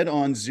was dead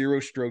on 0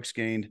 strokes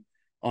gained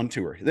on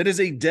tour. That is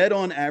a dead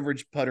on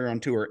average putter on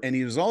tour. And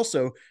he was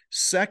also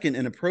second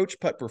in approach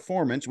putt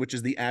performance, which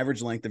is the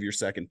average length of your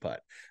second putt.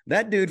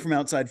 That dude from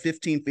outside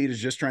 15 feet is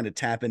just trying to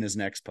tap in his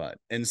next putt.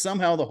 And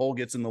somehow the hole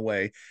gets in the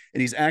way. And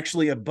he's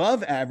actually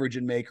above average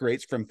in make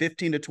rates from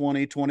 15 to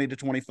 20, 20 to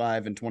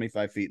 25, and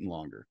 25 feet and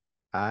longer.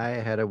 I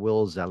had a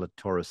Will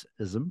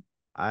Zalatoris-ism.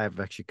 I've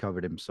actually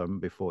covered him some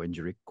before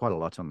injury, quite a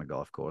lot on the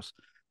golf course.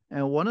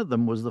 And one of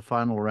them was the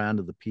final round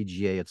of the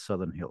PGA at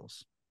Southern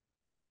Hills.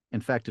 In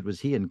fact, it was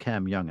he and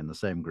Cam Young in the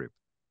same group.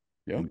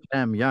 Yep. And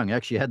Cam Young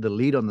actually had the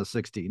lead on the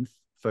 16th.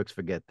 Folks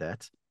forget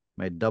that.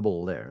 Made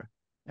double there.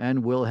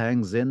 And Will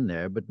hangs in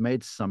there, but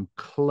made some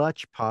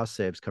clutch pass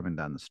saves coming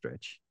down the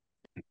stretch.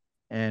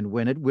 And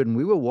when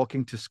we were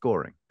walking to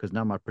scoring, because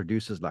now my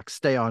producer's like,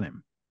 stay on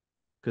him,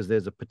 because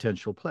there's a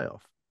potential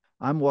playoff.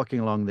 I'm walking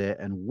along there,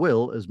 and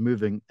Will is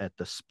moving at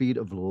the speed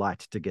of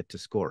light to get to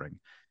scoring.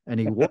 And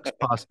he walks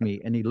past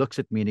me, and he looks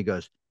at me, and he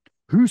goes,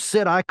 "Who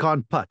said I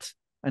can't putt?"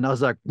 And I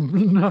was like,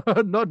 "No,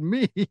 not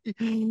me."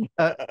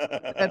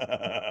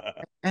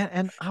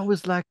 And I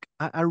was like,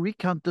 I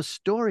recount the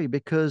story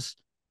because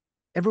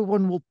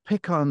everyone will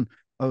pick on,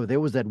 oh,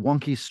 there was that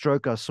wonky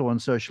stroke I saw on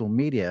social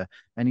media,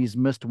 and he's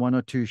missed 1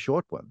 or 2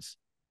 short ones.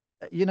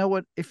 You know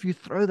what? If you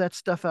throw that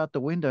stuff out the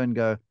window and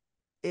go,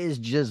 it's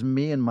just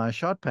me and my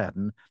shot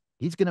pattern,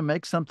 he's going to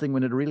make something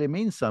when it really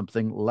means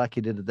something, like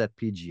he did at that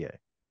PGA.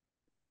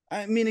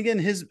 I mean,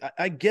 again,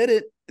 I get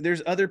it.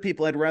 There's other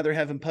people I'd rather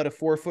have him putt a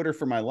 4-footer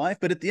for my life.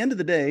 But at the end of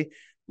the day,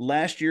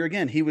 last year,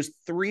 again, he was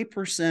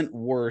 3%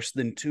 worse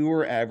than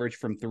tour average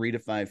from 3 to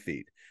 5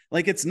 feet.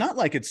 Like, it's not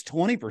like it's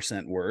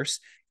 20%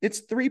 worse.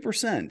 It's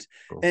 3%.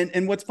 Cool.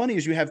 And what's funny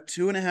is you have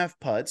 2.5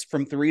 putts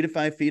from 3 to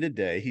 5 feet a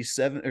day. He's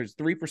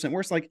 3%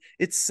 worse. Like,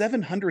 it's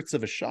 7/100ths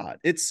of a shot.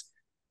 It's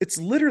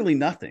literally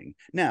nothing.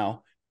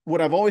 Now, what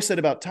I've always said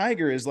about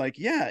Tiger is like,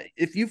 yeah,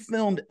 if you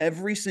filmed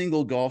every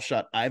single golf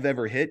shot I've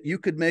ever hit, you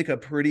could make a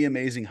pretty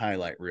amazing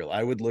highlight reel.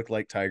 I would look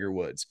like Tiger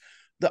Woods.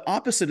 The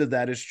opposite of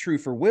that is true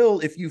for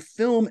Will. If you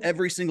film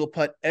every single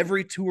putt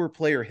every tour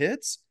player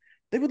hits,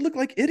 they would look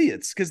like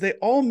idiots because they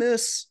all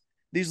miss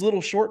these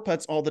little short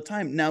putts all the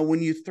time. Now,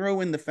 when you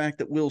throw in the fact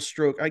that Will's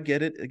stroke, I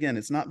get it. Again,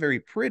 it's not very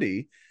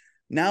pretty.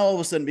 Now all of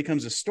a sudden it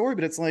becomes a story,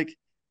 but it's like,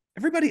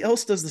 everybody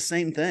else does the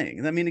same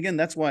thing. I mean, again,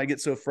 that's why I get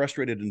so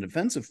frustrated and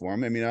defensive for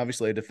him. I mean,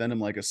 obviously I defend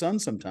him like a son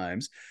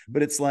sometimes,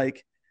 but it's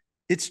like,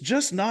 it's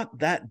just not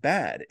that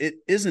bad. It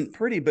isn't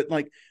pretty, but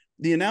like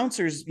the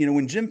announcers,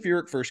 when Jim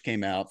Furyk first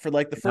came out for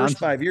like the first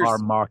 5 years.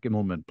 Mark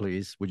Immelman,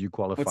 please. Would you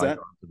qualify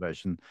your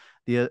observation?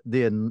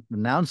 The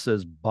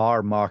announcers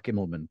bar Mark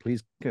Immelman.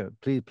 Please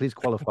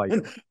qualify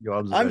your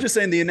observation. I'm just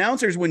saying the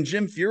announcers, when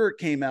Jim Furyk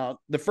came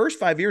out, the first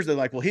 5 years, they're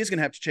like, well, he's going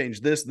to have to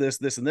change this,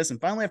 and this. And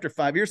finally, after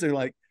 5 years, they're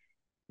like,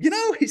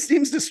 he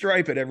seems to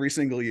stripe it every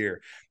single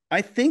year.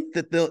 I think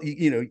that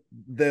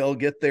they'll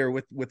get there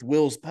with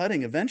Will's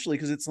putting eventually,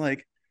 because it's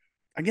like,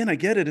 again, I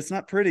get it. It's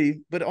not pretty,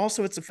 but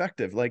also it's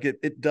effective. Like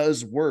it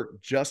does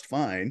work just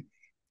fine.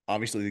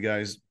 Obviously, the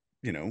guy's,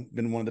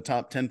 been one of the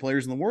top 10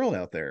 players in the world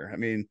out there. I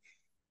mean,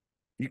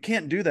 you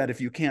can't do that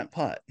if you can't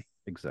putt.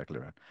 Exactly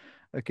right.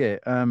 Okay.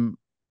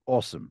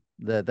 Awesome.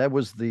 That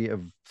was the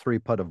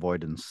 3-putt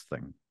avoidance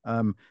thing.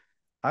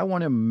 I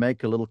want to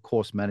make a little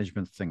course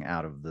management thing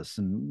out of this.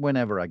 And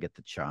whenever I get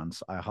the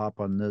chance, I hop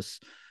on this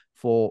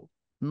for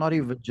not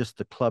even just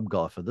the club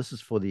golfer. This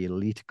is for the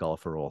elite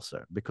golfer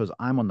also, because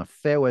I'm on the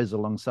fairways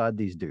alongside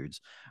these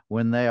dudes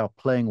when they are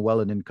playing well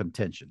and in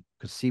contention,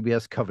 because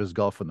CBS covers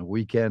golf on the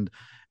weekend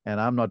and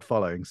I'm not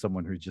following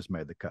someone who just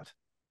made the cut.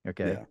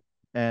 Okay. Yeah.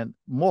 And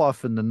more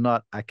often than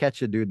not, I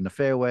catch a dude in the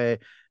fairway,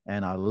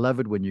 and I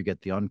love it when you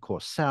get the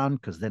on-course sound,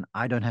 because then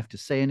I don't have to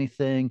say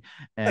anything.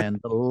 And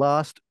the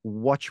last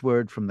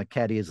watchword from the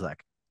caddy is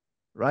like,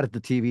 right at the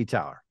TV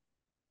tower,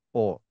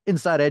 or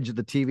inside edge of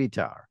the TV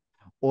tower,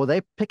 or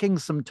they're picking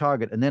some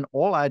target. And then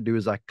all I do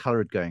is I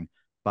color it going,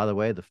 by the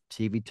way, the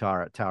TV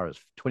tower is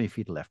 20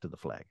 feet left of the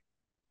flag.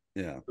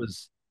 Yeah.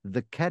 Because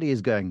the caddy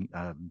is going,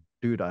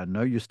 dude, I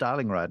know you're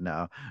styling right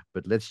now,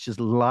 but let's just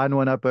line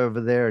one up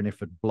over there. And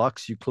if it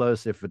blocks you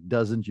close, if it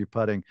doesn't, you're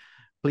putting.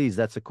 Please,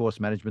 that's a course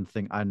management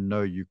thing I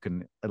know you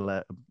can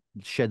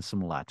shed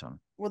some light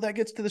on. Well, that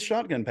gets to the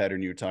shotgun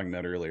pattern you were talking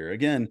about earlier.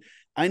 Again,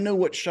 I know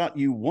what shot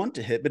you want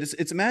to hit, but it's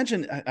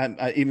imagine,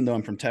 I even though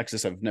I'm from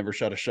Texas, I've never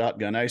shot a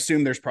shotgun. I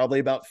assume there's probably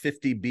about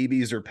 50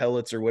 BBs or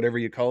pellets or whatever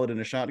you call it in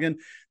a shotgun.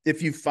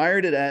 If you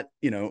fired it at,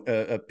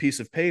 a piece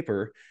of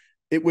paper,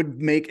 it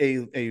would make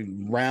a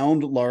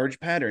round, large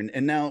pattern.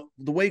 And now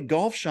the way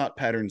golf shot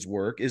patterns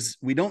work is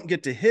we don't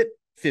get to hit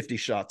 50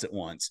 shots at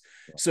once.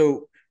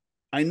 So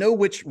I know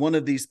which one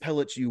of these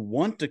pellets you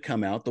want to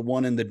come out, the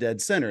one in the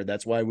dead center.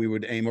 That's why we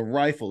would aim a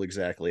rifle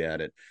exactly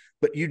at it.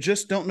 But you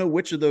just don't know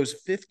which of those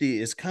 50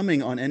 is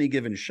coming on any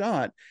given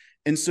shot.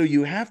 And so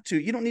you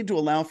don't need to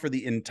allow for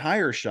the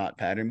entire shot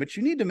pattern, but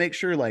you need to make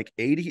sure like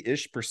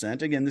 80-ish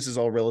percent. Again, this is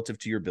all relative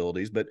to your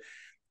abilities, but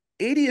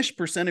 80-ish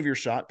percent of your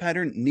shot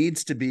pattern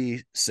needs to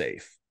be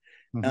safe.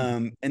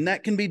 And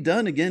that can be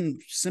done again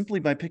simply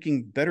by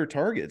picking better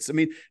targets. I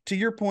mean, to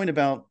your point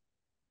about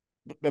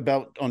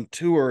on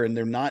tour and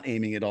they're not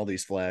aiming at all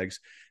these flags.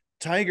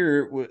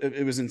 Tiger,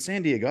 it was in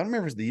San Diego. I don't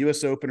remember if it was the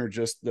US Open or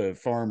just the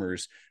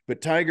Farmers,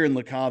 but Tiger and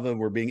LaCava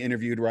were being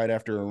interviewed right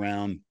after a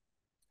round.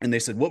 And they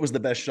said, what was the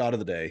best shot of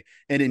the day?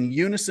 And in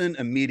unison,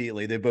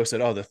 immediately, they both said,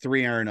 oh, the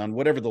 3-iron on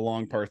whatever the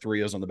long par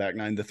 3 is on the back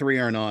nine, the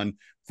 3-iron on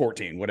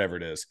 14, whatever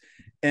it is.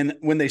 And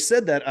when they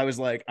said that, I was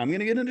like, I'm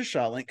going to get into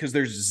ShotLink because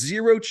there's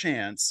zero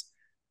chance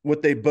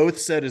what they both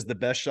said is the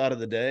best shot of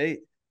the day.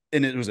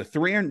 And it was a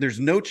 3-iron. There's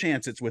no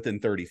chance it's within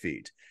 30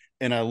 feet.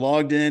 And I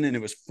logged in and it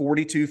was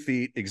 42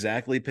 feet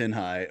exactly pin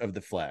high of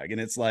the flag.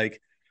 And it's like,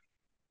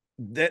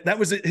 that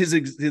was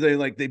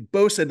they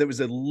both said that was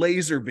a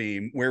laser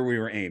beam where we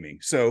were aiming.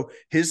 So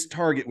his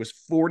target was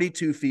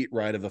 42 feet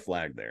right of the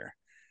flag there.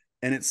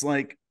 And it's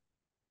like,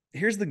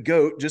 here's the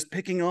GOAT just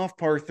picking off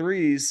par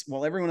threes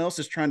while everyone else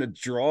is trying to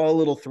draw a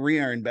little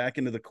 3-iron back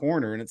into the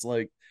corner. And it's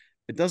like,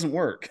 it doesn't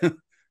work.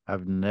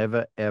 I've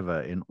never,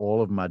 ever in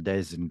all of my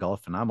days in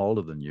golf, and I'm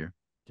older than you,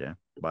 yeah,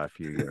 by a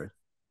few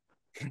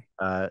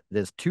years.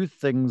 There's two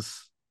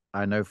things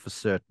I know for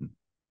certain.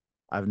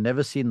 I've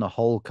never seen the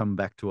hole come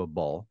back to a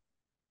ball.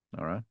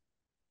 All right.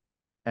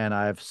 And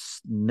I've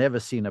never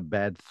seen a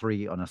bad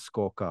 3 on a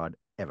scorecard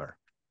ever.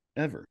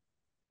 Ever.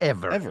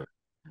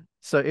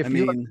 So if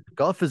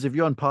golfers, if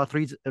you're on par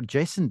threes,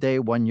 Jason Day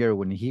one year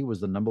when he was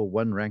the number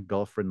 1 ranked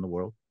golfer in the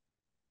world,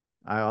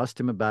 I asked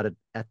him about it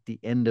at the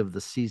end of the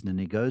season, and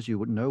he goes, you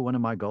would know one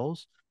of my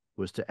goals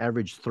was to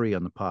average 3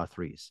 on the par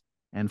threes.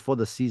 And for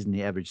the season,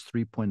 he averaged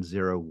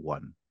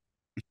 3.01.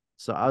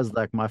 So I was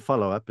like, my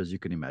follow-up, as you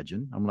can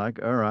imagine, I'm like,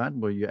 all right,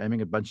 well, you're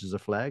aiming at bunches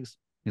of flags?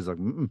 He's like,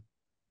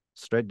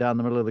 straight down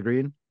the middle of the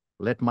green.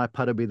 Let my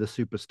putter be the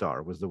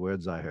superstar was the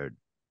words I heard.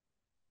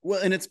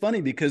 Well, and it's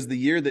funny because the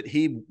year that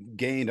he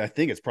gained, I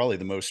think it's probably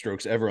the most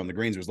strokes ever on the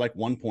greens. It was like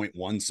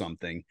 1.1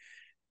 something.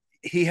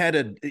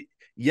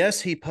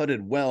 Yes, he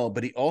putted well,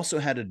 but he also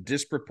had a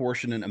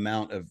disproportionate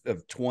amount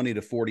of 20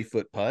 to 40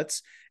 foot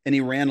putts. And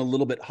he ran a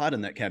little bit hot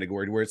in that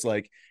category where it's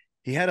like,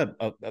 he had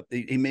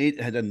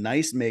had a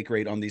nice make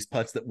rate on these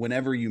putts that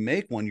whenever you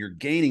make one, you're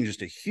gaining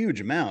just a huge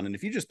amount. And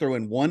if you just throw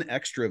in one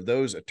extra of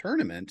those a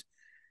tournament,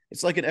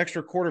 it's like an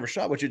extra quarter of a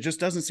shot, which it just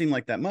doesn't seem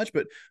like that much.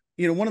 But,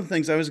 one of the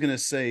things I was going to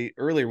say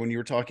earlier when you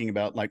were talking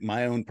about like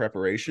my own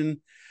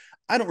preparation,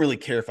 I don't really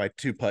care if I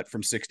 2-putt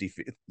from 60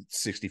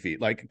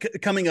 feet, like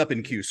coming up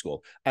in Q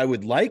school. I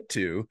would like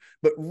to,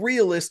 but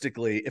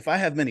realistically, if I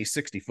have many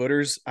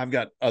 60-footers, I've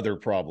got other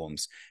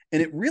problems.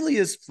 And it really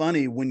is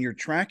funny when you're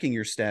tracking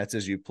your stats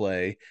as you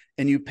play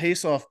and you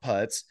pace off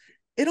putts.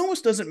 It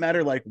almost doesn't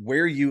matter like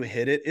where you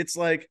hit it. It's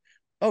like,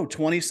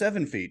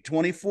 27 feet,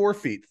 24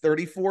 feet,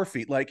 34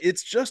 feet. Like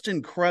it's just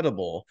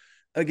incredible.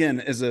 Again,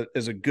 as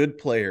a good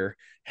player,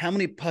 how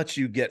many putts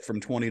you get from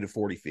 20 to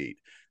 40 feet.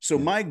 So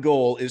my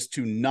goal is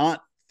to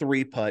not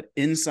 3-putt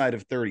inside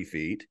of 30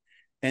 feet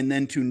and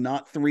then to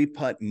not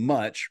 3-putt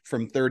much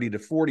from 30 to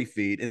 40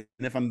 feet. And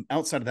if I'm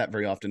outside of that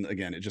very often,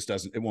 again,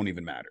 it won't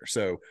even matter.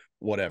 So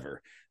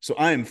whatever. So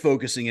I am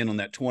focusing in on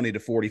that 20 to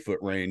 40 foot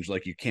range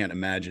like you can't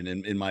imagine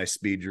in my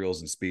speed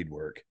drills and speed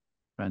work.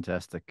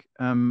 Fantastic.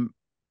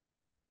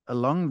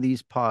 Along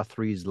these par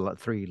 3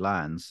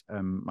 lines,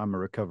 I'm a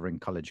recovering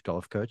college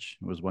golf coach.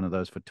 I was one of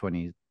those for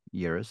 20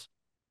 years,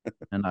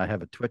 and I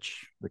have a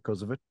twitch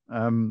because of it.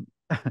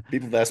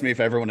 People have asked me if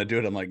I ever want to do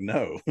it. I'm like,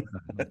 no.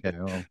 Okay,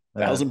 well,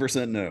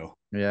 1,000% no.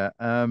 Yeah.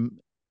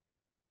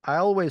 I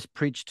always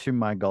preach to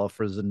my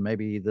golfers, and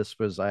maybe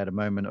I had a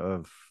moment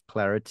of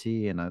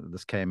clarity, and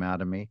this came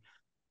out of me,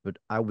 but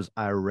I was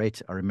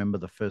irate. I remember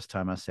the first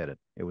time I said it.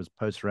 It was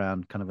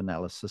post-round kind of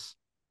analysis.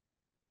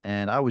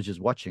 And I was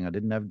just watching. I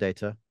didn't have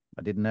data.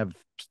 I didn't have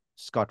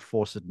Scott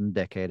Fawcett and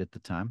Decade at the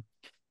time.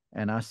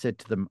 And I said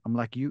to them, I'm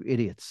like, you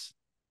idiots.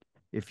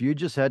 If you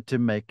just had to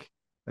make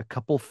a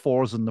couple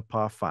 4s on the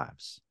par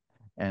 5s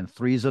and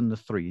 3s on the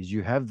 3s,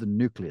 you have the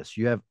nucleus.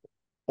 You have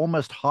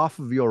almost half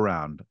of your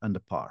round under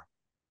par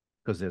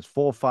because there's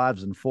 4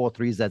 5s and 4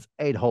 3s. That's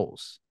 8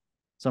 holes.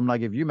 So I'm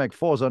like, if you make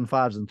 4s on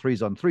 5s and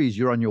 3s on 3s,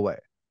 you're on your way.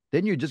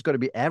 Then you just got to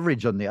be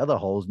average on the other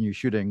holes, and you're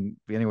shooting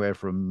anywhere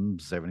from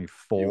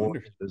 74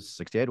 to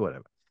 68,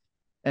 whatever.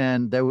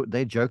 And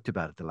they joked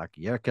about it. They're like,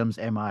 here comes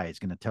MI. He's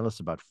going to tell us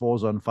about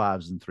 4s on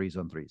 5s and 3s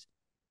on 3s.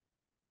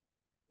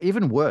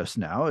 Even worse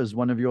now is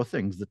one of your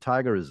things, the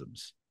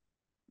Tigerisms,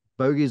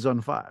 bogeys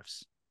on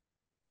 5s.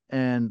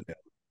 And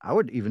I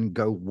would even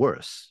go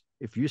worse.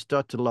 If you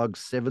start to log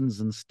 7s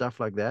and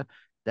stuff like that,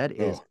 that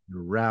is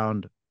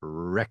round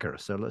wrecker.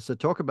 So let's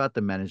talk about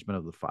the management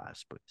of the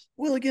fives, please.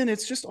 Well, again,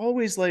 it's just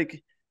always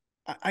like,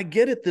 I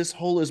get it. This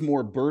hole is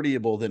more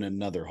birdieable than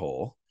another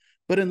hole,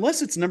 but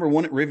unless it's number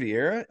one at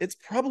Riviera, it's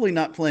probably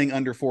not playing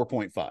under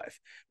 4.5.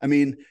 I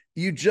mean,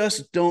 you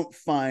just don't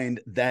find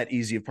that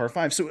easy of par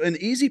five. So an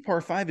easy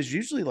par five is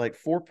usually like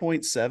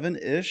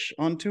 4.7 ish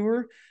on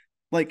tour.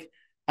 Like,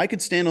 I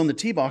could stand on the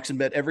tee box and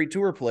bet every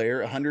tour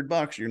player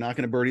 $100 you're not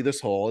going to birdie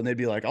this hole, and they'd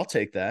be like, I'll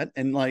take that.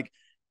 And like,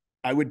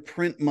 I would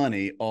print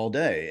money all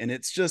day. And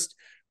it's just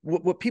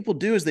what people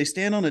do is they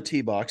stand on a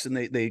tee box and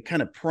they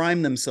kind of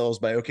prime themselves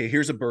by, okay,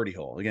 here's a birdie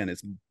hole. Again,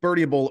 it's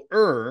birdieable,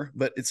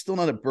 but it's still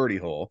not a birdie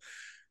hole.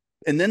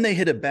 And then they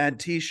hit a bad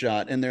tee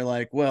shot and they're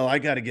like, well, I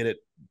got to get it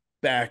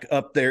back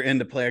up there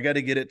into play. I got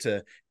to get it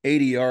to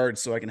 80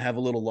 yards so I can have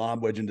a little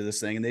lob wedge into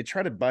this thing. And they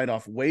try to bite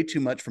off way too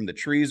much from the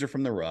trees or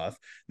from the rough.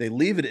 They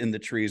leave it in the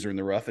trees or in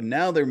the rough. And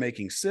now they're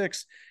making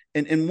six.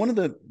 And one of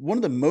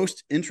the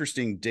most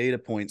interesting data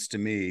points to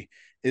me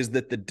is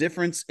that the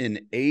difference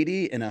in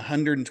 80 and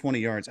 120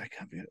 yards,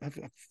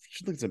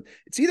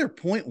 it's either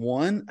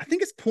 0.1, I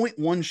think it's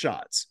 0.1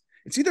 shots.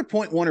 It's either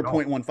 0.1 or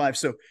 0.15.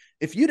 So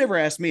if you'd ever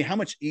asked me how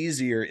much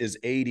easier is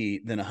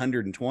 80 than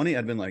 120,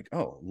 I'd been like,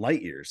 oh,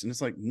 light years. And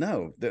it's like,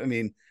 no, I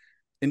mean,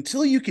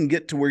 until you can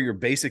get to where you're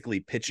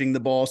basically pitching the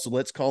ball, so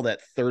let's call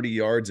that 30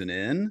 yards and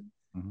in,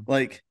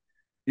 like,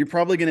 you're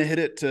probably going to hit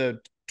it to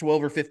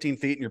 12 or 15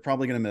 feet and you're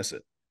probably going to miss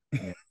it.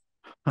 Yeah.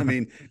 I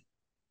mean,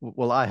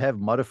 well, I have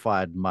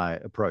modified my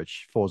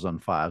approach, fours on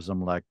fives.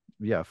 I'm like,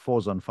 yeah,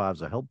 fours on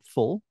fives are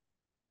helpful,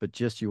 but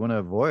just you want to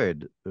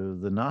avoid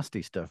the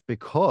nasty stuff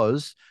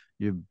because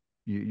you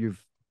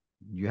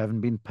haven't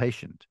been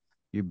patient.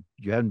 You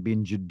haven't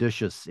been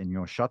judicious in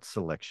your shot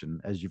selection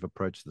as you've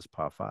approached this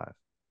par five.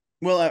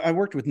 Well, I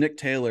worked with Nick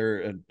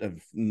Taylor a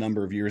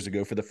number of years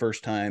ago for the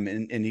first time,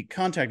 and he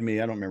contacted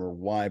me. I don't remember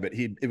why, but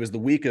it was the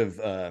week of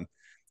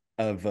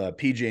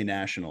PGA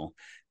National,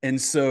 and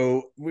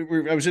so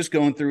I was just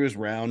going through his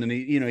round, and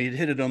he'd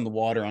hit it on the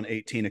water on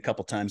 18 a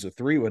couple times with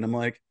 3-wood. I'm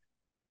like,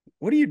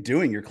 what are you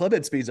doing? Your club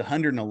head speed's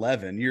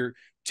 111. You're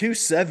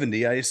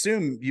 270. I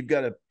assume you've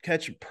got to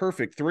catch a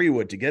perfect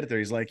 3-wood to get it there.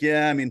 He's like,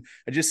 yeah, I mean,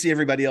 I just see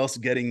everybody else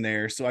getting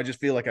there, so I just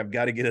feel like I've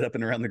got to get it up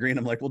and around the green.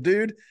 I'm like, well,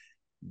 dude,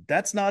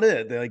 that's not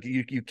it. They're like,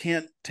 you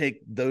can't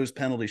take those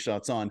penalty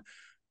shots on.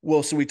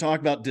 Well, so we talk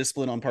about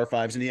discipline on par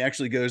fives, and he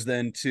actually goes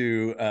then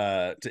to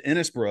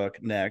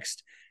Innisbrook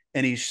next,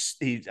 and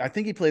he I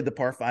think he played the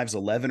par fives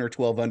 11 or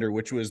 12 under,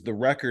 which was the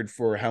record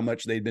for how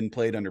much they'd been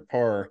played under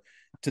par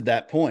to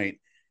that point.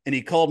 And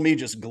he called me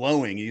just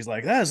glowing. He's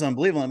like, that is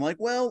unbelievable. I'm like,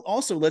 well,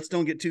 also, let's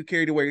don't get too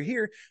carried away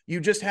here. You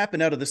just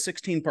happened out of the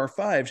 16 par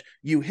fives,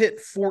 you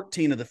hit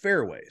 14 of the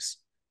fairways.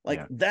 Like,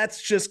 yeah,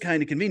 that's just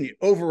kind of convenient.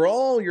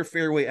 Overall, your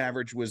fairway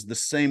average was the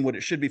same what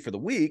it should be for the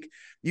week.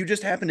 You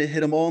just happened to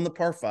hit them all in the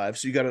par five.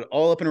 So you got it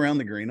all up and around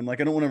the green. I'm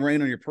like, I don't want to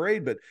rain on your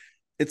parade, but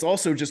it's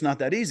also just not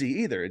that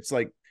easy either. It's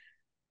like,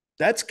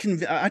 I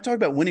talk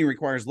about winning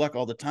requires luck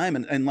all the time.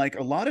 And like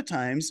a lot of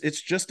times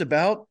it's just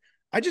about,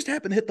 I just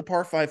happened to hit the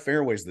par five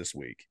fairways this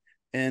week.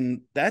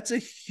 And that's a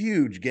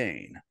huge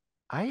gain.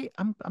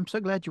 I'm so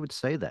glad you would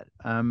say that,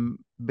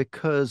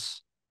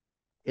 because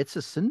it's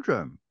a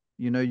syndrome.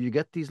 You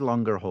get these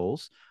longer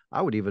holes.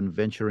 I would even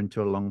venture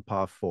into a long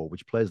par four,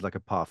 which plays like a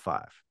par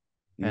five.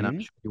 And I'm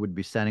sure you would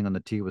be standing on the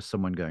tee with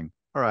someone going,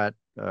 all right,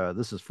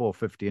 this is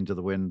 450 into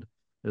the wind.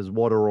 There's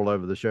water all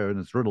over the show and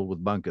it's riddled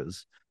with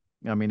bunkers.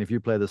 I mean, if you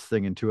play this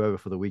thing in 2 over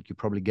for the week, you're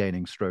probably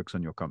gaining strokes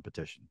on your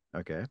competition.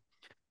 Okay.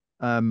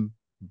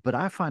 But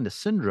I find a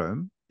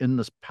syndrome in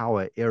this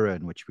power era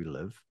in which we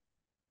live,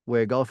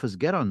 where golfers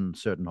get on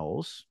certain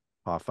holes,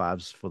 par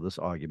fives for this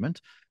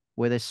argument,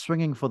 where they're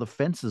swinging for the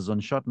fences on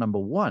shot number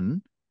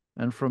one.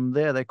 And from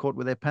there, they're caught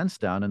with their pants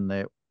down and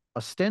they're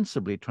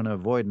ostensibly trying to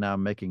avoid now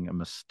making a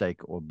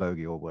mistake or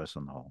bogey or worse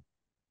on the hole.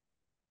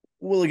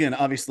 Well, again,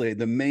 obviously,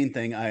 the main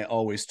thing I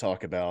always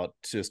talk about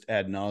just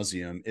ad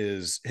nauseum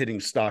is hitting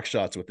stock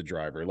shots with the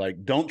driver.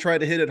 Like, don't try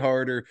to hit it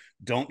harder.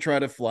 Don't try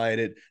to flight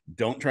it.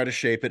 Don't try to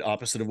shape it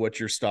opposite of what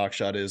your stock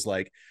shot is.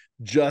 Like,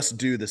 just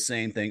do the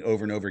same thing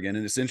over and over again.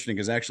 And it's interesting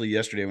because actually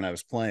yesterday when I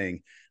was playing,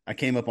 I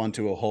came up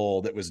onto a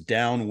hole that was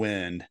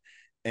downwind,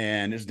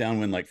 and it was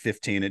downwind like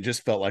 15. It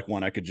just felt like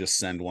one I could just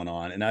send one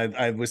on. And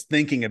I was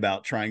thinking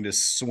about trying to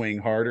swing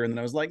harder. And then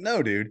I was like,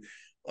 no, dude.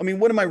 I mean,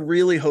 what am I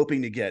really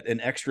hoping to get? An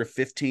extra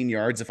 15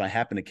 yards if I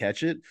happen to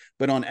catch it.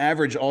 But on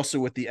average, also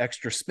with the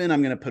extra spin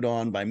I'm going to put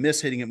on by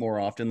hitting it more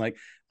often, like,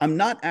 I'm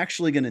not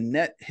actually going to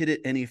net hit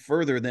it any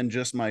further than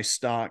just my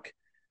stock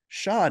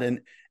shot. And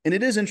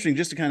it is interesting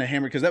just to kind of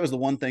hammer, because that was the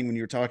one thing when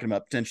you were talking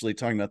about potentially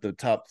talking about the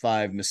top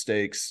 5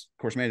 mistakes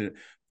course management.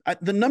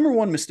 The number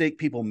one mistake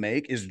people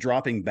make is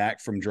dropping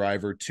back from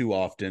driver too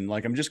often.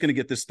 Like, I'm just going to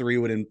get this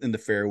 3-wood in the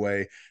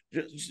fairway.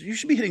 You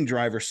should be hitting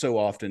driver so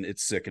often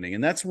it's sickening.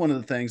 And that's one of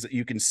the things that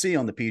you can see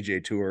on the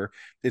PGA Tour.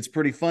 It's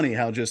pretty funny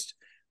how just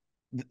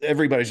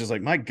everybody's just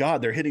like, my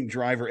God, they're hitting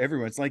driver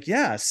everywhere. It's like,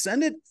 yeah,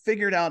 send it,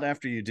 figure it out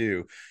after you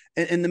do.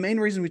 And the main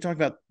reason we talk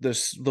about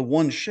the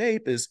one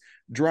shape is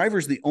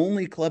driver's the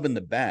only club in the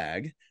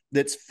bag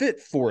that's fit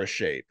for a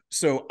shape.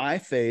 So I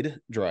fade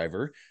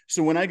driver.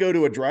 So when I go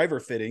to a driver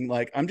fitting,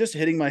 like I'm just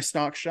hitting my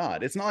stock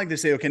shot. It's not like they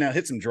say, okay, now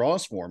hit some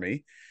draws for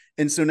me.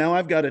 And so now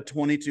I've got a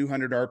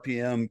 2200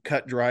 RPM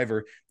cut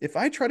driver. If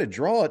I try to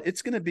draw it,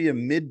 it's going to be a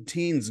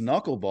mid-teens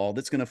knuckleball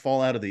that's going to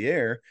fall out of the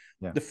air.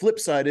 Yeah. The flip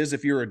side is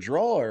if you're a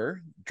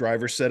drawer,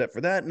 driver set up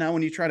for that. Now,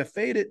 when you try to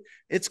fade it,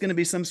 it's going to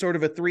be some sort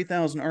of a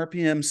 3000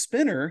 RPM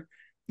spinner.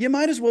 You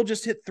might as well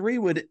just hit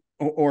 3-wood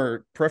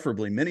or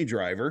preferably mini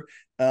driver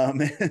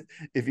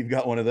if you've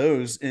got one of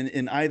those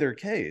in either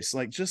case.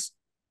 Like, just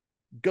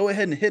go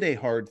ahead and hit a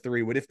hard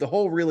 3-wood. If the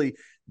hole really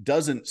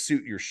doesn't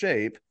suit your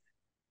shape,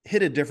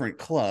 hit a different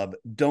club.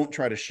 Don't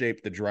try to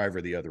shape the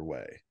driver the other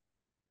way.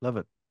 Love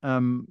it.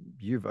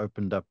 You've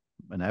opened up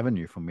an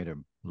avenue for me to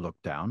look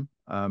down.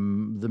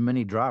 The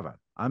mini driver.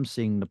 I'm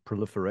seeing the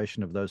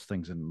proliferation of those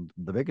things in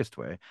the biggest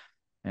way.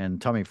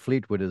 And Tommy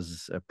Fleetwood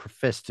has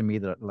professed to me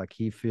that like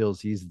he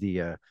feels he's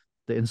the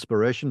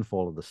inspiration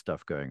for all of the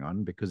stuff going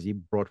on because he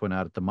brought one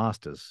out at the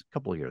Masters a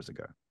couple of years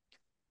ago.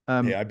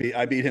 Yeah,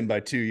 I beat him by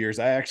 2 years.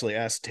 I actually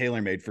asked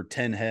TaylorMade for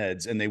 10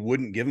 heads and they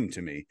wouldn't give them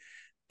to me.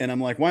 And I'm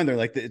like, why? And they're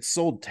like, it's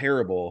sold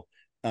terrible.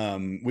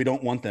 We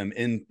don't want them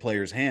in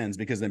players' hands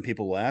because then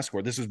people will ask for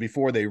it. This was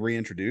before they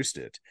reintroduced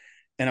it.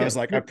 And I was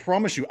like, I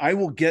promise you, I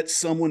will get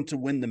someone to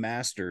win the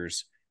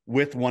Masters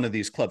with one of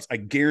these clubs. I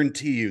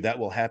guarantee you that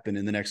will happen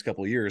in the next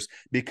couple of years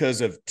because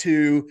of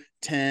 2,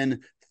 10,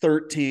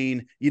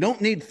 13. You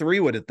don't need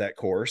 3-wood at that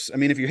course. I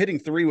mean, if you're hitting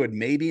 3-wood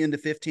maybe into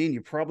 15,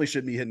 you probably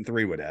shouldn't be hitting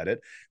 3-wood at it.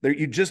 There,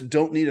 you just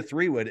don't need a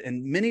 3-wood.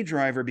 And mini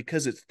driver,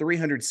 because it's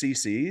 300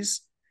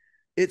 cc's,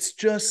 it's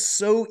just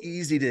so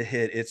easy to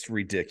hit. It's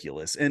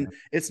ridiculous. And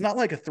it's not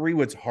like a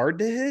 3-wood's hard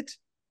to hit,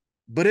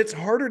 but it's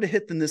harder to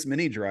hit than this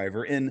mini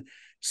driver. And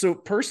so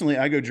personally,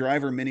 I go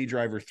driver, mini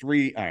driver,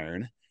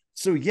 3-iron.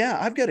 So yeah,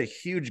 I've got a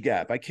huge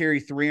gap. I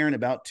carry 3-iron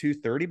about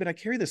 230, but I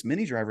carry this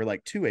mini driver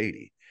like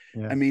 280.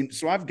 Yeah. I mean,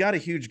 so I've got a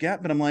huge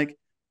gap, but I'm like,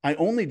 I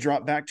only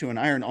drop back to an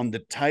iron on the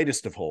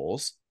tightest of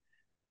holes.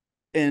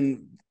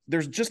 And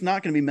there's just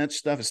not going to be much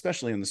stuff,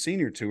 especially on the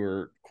senior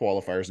tour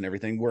qualifiers and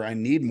everything, where I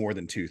need more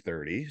than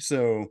 230.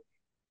 So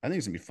I think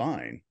it's gonna be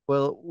fine.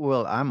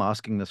 Well, I'm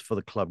asking this for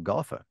the club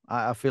golfer.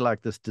 I feel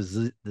like this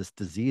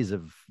disease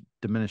of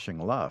diminishing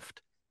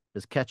loft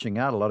is catching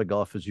out a lot of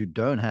golfers who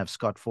don't have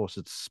Scott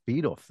Fawcett's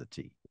speed off the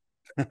tee.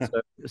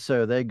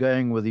 So they're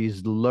going with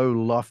these low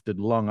lofted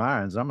long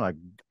irons. I'm like,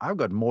 I've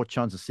got more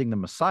chance of seeing the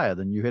Messiah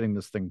than you hitting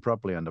this thing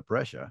properly under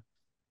pressure.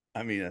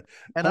 I mean, 100%.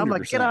 And I'm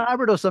like, get a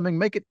hybrid or something,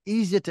 make it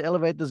easier to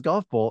elevate this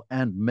golf ball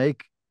and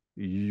make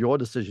your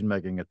decision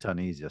making a ton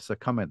easier. So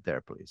comment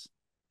there, please.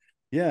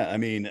 Yeah, I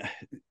mean,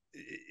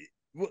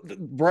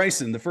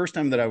 Bryson, the first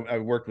time that I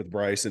worked with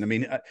Bryson, I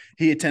mean,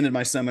 he attended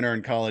my seminar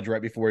in college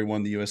right before he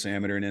won the U.S.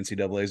 Amateur and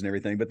NCAAs and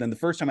everything. But then the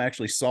first time I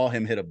actually saw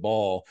him hit a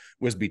ball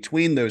was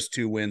between those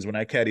two wins when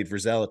I caddied for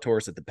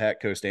Zalatoris at the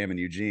Pat Coast Am in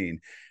Eugene.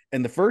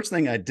 And the first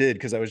thing I did,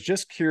 because I was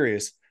just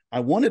curious, I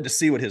wanted to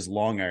see what his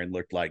long iron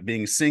looked like,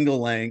 being single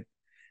length,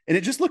 and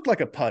it just looked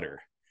like a putter.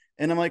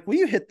 And I'm like, will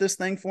you hit this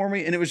thing for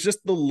me? And it was just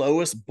the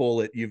lowest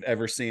bullet you've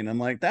ever seen. I'm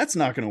like, that's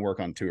not going to work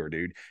on tour,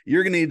 dude.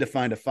 You're going to need to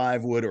find a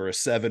 5-wood or a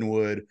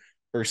 7-wood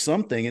or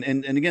something.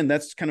 And again,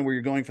 that's kind of where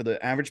you're going for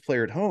the average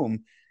player at home.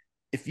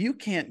 If you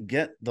can't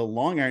get the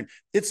long iron,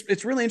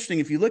 it's really interesting.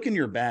 If you look in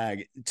your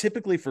bag,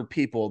 typically for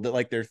people that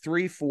like they're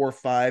 3, 4,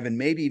 5, and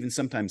maybe even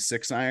sometimes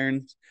 6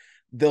 irons,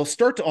 they'll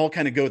start to all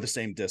kind of go the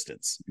same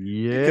distance.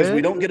 Yeah. Because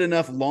we don't get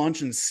enough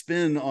launch and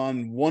spin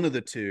on one of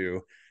the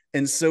two.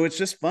 And so it's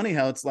just funny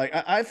how it's like,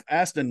 I've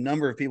asked a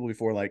number of people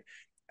before, like,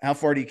 how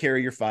far do you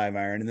carry your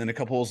 5-iron? And then a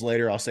couple holes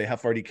later, I'll say, how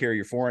far do you carry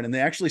your 4-iron? And they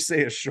actually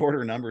say a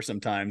shorter number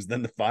sometimes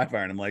than the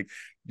 5-iron. I'm like,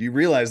 do you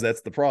realize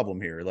that's the problem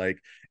here? Like,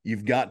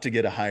 you've got to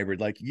get a hybrid,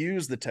 like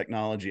use the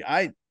technology.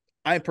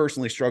 I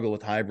personally struggle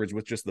with hybrids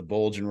with just the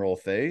bulge and roll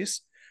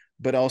face,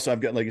 but also I've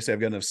got, like you say, I've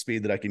got enough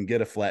speed that I can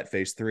get a flat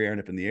face 3-iron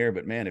up in the air.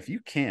 But man, if you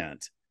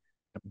can't,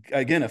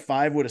 again, a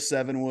 5-wood, a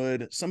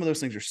 7-wood, some of those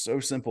things are so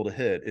simple to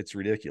hit. It's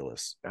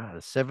ridiculous. God, a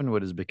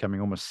 7-wood is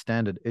becoming almost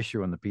standard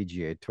issue on the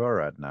PGA Tour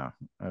right now.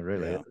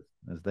 Really,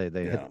 yeah. As they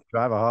hit the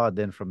driver hard,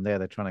 then from there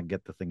they're trying to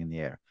get the thing in the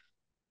air.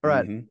 All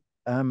right.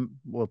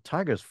 Well,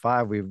 Tigers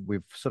 5,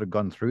 we've sort of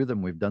gone through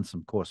them. We've done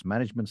some course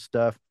management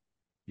stuff.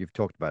 You've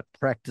talked about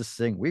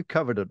practicing. We've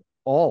covered it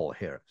all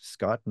here,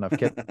 Scott, and I've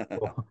kept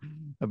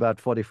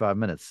about 45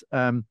 minutes.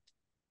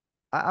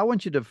 I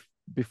want you to,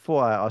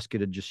 before I ask you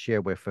to just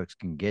share where folks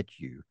can get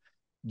you,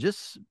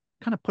 just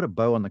kind of put a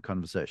bow on the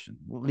conversation.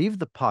 Leave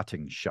the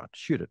parting shot.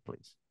 Shoot it,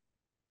 please.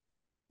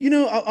 You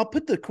know, I'll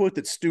put the quote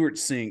that Stuart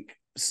Sink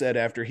said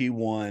after he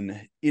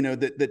won, you know,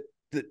 that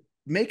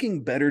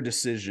making better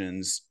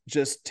decisions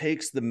just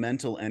takes the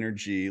mental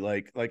energy,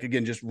 like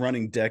again, just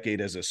running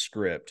decade as a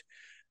script.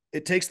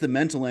 It takes the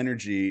mental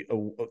energy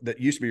that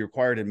used to be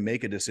required to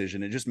make a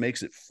decision. It just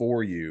makes it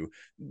for you.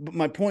 But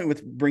my point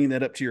with bringing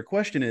that up to your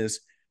question is,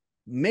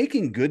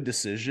 making good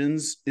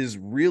decisions is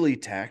really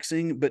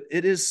taxing, but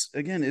it is,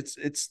 again, it's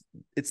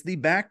the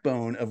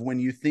backbone of when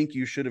you think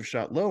you should have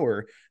shot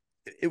lower.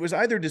 It was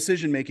either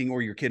decision making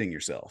or you're kidding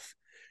yourself.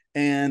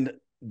 And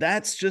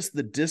that's just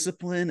the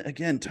discipline.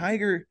 Again,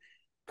 Tiger,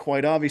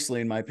 quite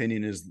obviously, in my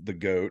opinion, is the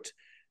GOAT,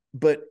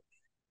 but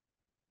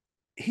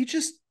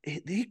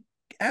he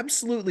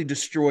absolutely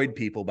destroyed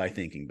people by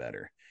thinking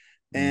better.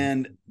 Mm.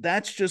 And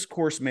that's just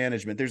course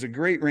management. There's a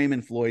great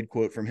Raymond Floyd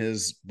quote from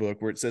his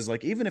book where it says,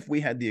 like, even if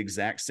we had the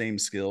exact same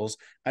skills,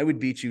 I would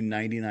beat you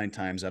 99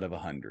 times out of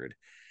 100,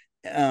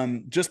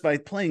 just by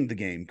playing the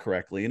game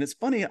correctly. And it's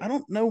funny, I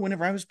don't know,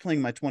 whenever I was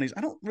playing my 20s,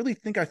 I don't really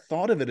think I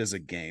thought of it as a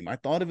game. I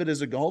thought of it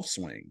as a golf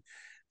swing.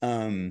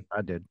 I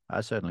did.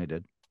 I certainly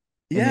did.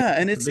 In the Yeah,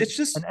 and big, it's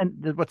just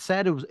and what's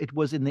sad, it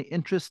was in the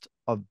interest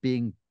of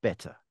being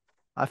better.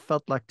 I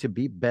felt like to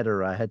be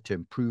better, I had to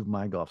improve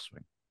my golf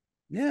swing.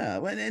 yeah,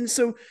 and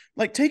so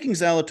like taking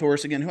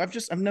Zalatoris again, who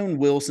I've known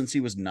Will since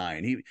he was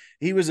 9.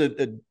 He was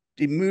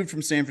he moved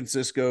from San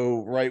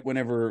Francisco right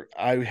whenever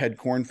I had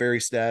Corn Ferry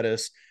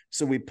status.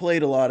 So we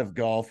played a lot of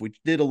golf. We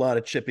did a lot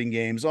of chipping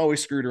games,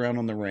 always screwed around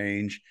on the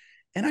range.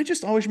 And I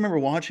just always remember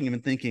watching him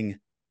and thinking,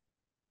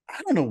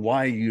 I don't know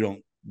why you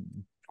don't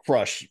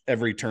crush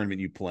every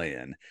tournament you play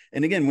in.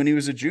 And again, when he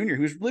was a junior,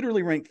 he was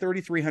literally ranked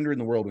 3,300 in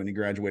the world when he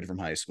graduated from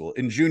high school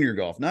in junior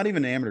golf, not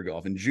even amateur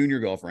golf, in junior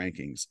golf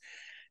rankings.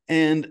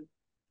 And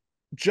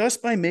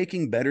just by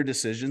making better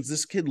decisions,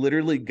 this kid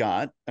literally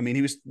got, I mean,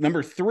 he was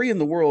number 3 in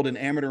the world in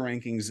amateur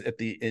rankings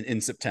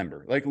in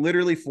September, like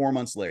literally 4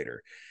 months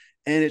later.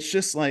 And it's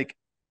just like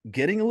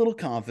getting a little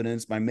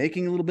confidence by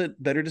making a little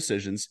bit better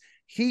decisions.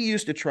 He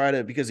used to try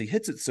to, because he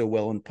hits it so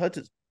well and puts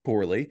it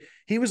poorly,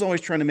 he was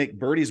always trying to make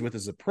birdies with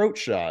his approach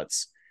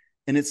shots.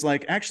 And it's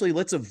like, actually,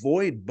 let's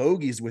avoid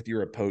bogeys with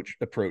your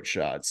approach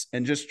shots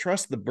and just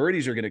trust the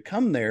birdies are going to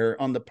come there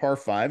on the par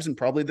fives and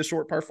probably the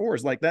short par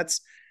fours. Like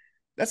that's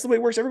the way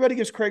it works. Everybody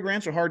gives Craig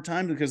Ranch a hard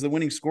time because the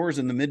winning score is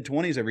in the mid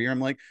 20s every year.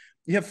 I'm like,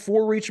 you have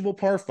 4 reachable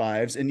par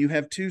fives and you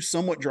have 2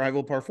 somewhat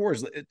drivable par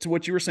fours. To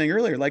what you were saying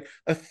earlier, like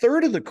a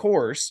third of the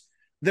course,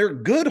 they're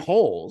good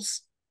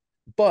holes,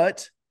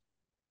 but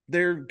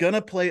they're going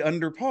to play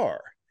under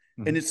par.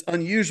 And it's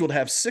unusual to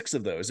have 6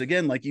 of those.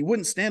 Again, like you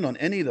wouldn't stand on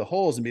any of the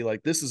holes and be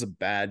like, this is a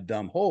bad,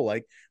 dumb hole.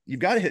 Like you've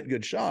got to hit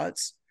good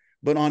shots,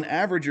 but on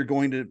average, you're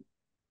going to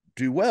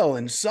do well.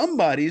 And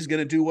somebody's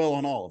going to do well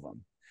on all of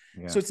them.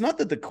 Yeah. So it's not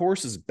that the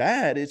course is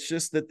bad. It's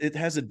just that it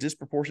has a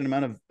disproportionate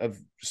amount of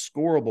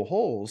scoreable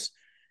holes.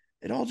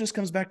 It all just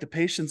comes back to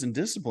patience and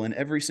discipline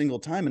every single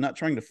time and not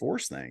trying to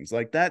force things.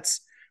 Like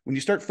that's when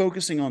you start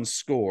focusing on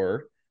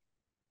score,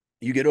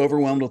 you get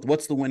overwhelmed with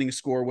what's the winning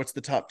score, what's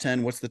the top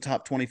 10, what's the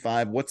top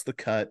 25, what's the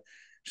cut,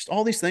 just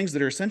all these things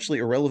that are essentially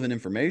irrelevant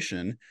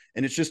information.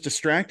 And it's just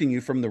distracting you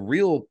from the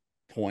real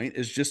point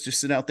is just to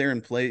sit out there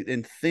and play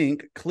and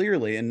think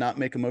clearly and not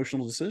make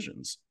emotional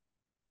decisions.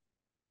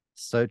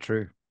 So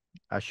true.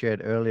 I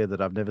shared earlier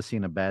that I've never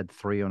seen a bad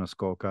 3 on a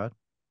scorecard.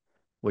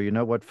 Well, you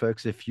know what,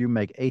 folks? If you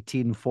make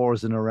 18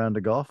 fours in a round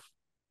of golf,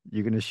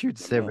 you're going to shoot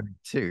Well,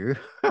 72.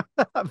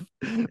 I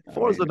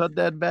Fours are mean, not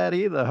that bad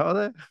either, are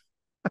they?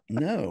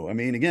 no, I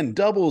mean, again,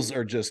 doubles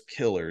are just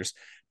killers.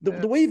 Yeah.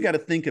 The way you've got to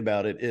think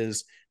about it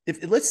is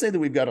if let's say that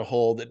we've got a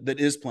hole that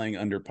is playing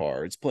under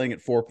par, it's playing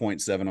at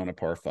 4.7 on a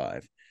par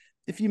five.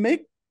 If you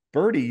make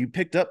birdie, you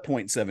picked up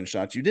 0.7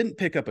 shots. You didn't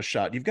pick up a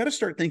shot. You've got to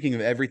start thinking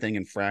of everything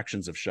in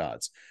fractions of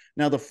shots.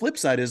 Now, the flip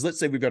side is let's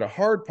say we've got a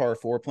hard par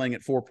four playing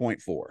at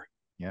 4.4.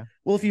 Yeah.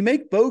 Well, if you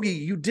make bogey,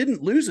 you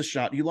didn't lose a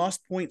shot. You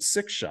lost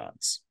 0.6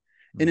 shots.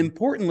 And Mm-hmm.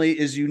 importantly,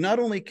 is you not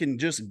only can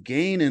just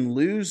gain and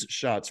lose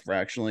shots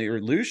fractionally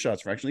or lose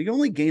shots fractionally, you can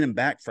only gain them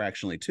back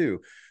fractionally too.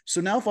 So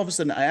now if all of a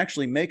sudden I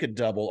actually make a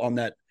double on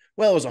that,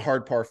 well, it was a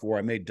hard par four,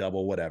 I made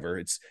double, whatever.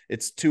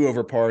 It's 2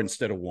 over par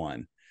instead of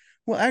 1.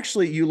 Well,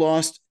 actually, you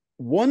lost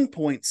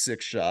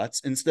 1.6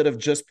 shots instead of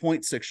just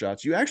 0.6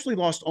 shots. You actually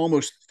lost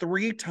almost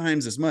 3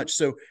 times as much.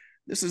 So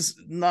this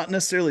is not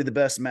necessarily the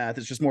best math.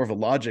 It's just more of a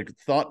logic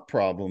thought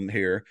problem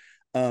here.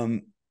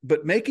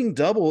 But making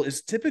double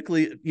is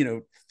typically,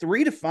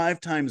 3 to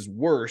 5 times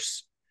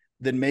worse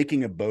than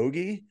making a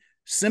bogey,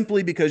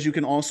 simply because you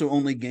can also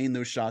only gain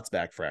those shots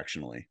back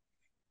fractionally.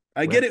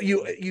 I Well, get it.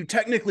 You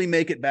technically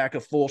make it back a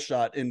full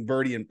shot in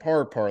birdie and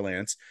par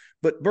parlance,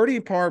 but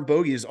birdie, par,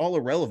 bogey is all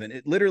irrelevant.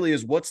 It literally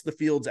is what's the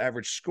field's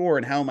average score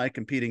and how am I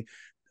competing.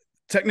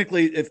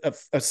 Technically, if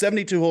a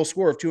 72 hole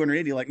score of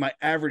 280, like my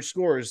average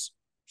score is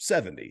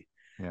 70.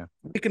 yeah.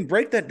 We can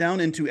break that down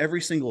into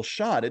every single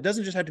shot. It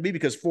doesn't just have to be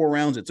because 4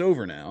 rounds, it's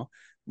over now.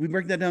 We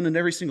break that down into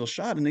every single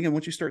shot. And again,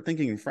 once you start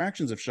thinking in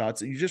fractions of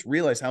shots, you just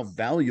realize how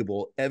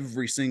valuable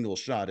every single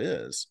shot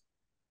is.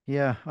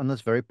 Yeah. On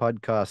this very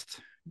podcast,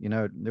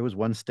 there was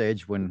one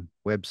stage when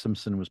Webb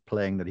Simpson was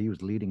playing that he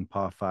was leading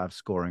par five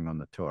scoring on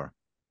the tour.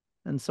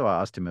 And so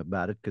I asked him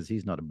about it because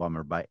he's not a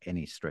bomber by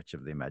any stretch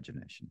of the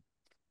imagination.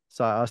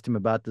 So I asked him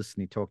about this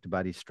and he talked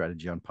about his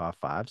strategy on par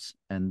fives.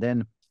 And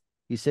then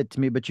he said to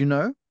me, but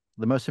the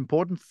most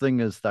important thing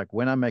is like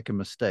when I make a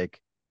mistake,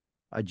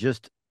 I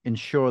just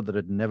ensure that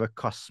it never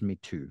costs me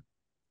 2.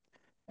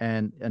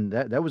 And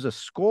that was a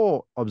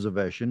score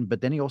observation. But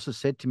then he also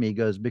said to me, he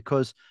goes,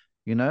 because,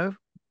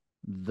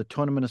 the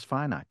tournament is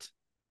finite.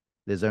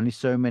 There's only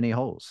so many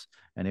holes.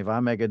 And if I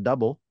make a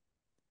double,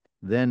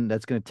 then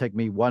that's going to take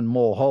me one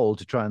more hole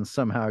to try and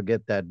somehow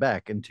get that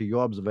back. And to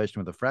your observation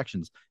with the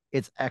fractions,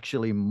 it's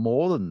actually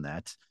more than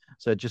that.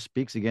 So it just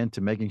speaks again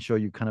to making sure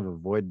you kind of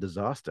avoid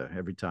disaster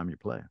every time you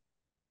play.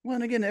 Well,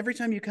 and again, every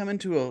time you come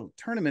into a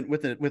tournament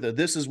with a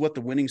this is what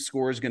the winning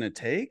score is going to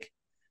take,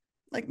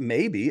 like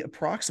maybe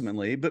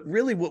approximately, but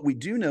really what we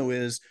do know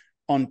is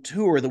on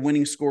tour, the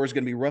winning score is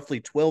going to be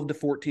roughly 12 to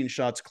 14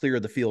 shots clear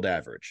of the field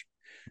average.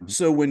 Mhm.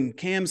 So when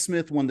Cam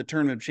Smith won the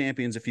Tournament of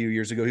Champions a few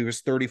years ago, he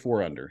was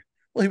 34 under.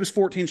 Well, he was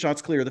 14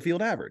 shots clear of the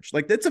field average.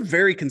 Like that's a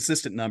very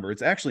consistent number.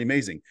 It's actually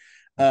amazing.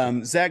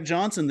 Zach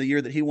Johnson, the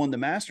year that he won the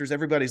Masters,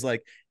 everybody's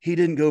like, he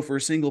didn't go for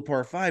a single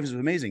par five. It was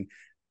amazing.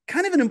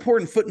 Kind of an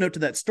important footnote to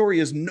that story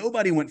is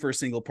nobody went for a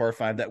single par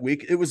five that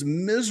week. It was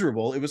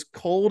miserable. It was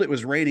cold. It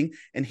was raining,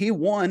 and he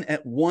won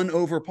at 1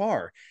 over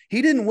par.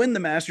 He didn't win the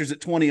Masters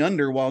at 20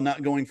 under while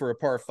not going for a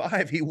par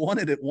five. He won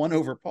it at 1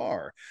 over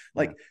par.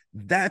 Like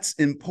that's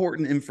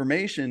important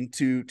information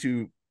to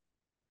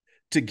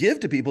give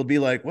to people to be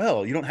like,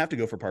 well, you don't have to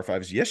go for par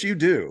fives. Yes, you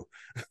do,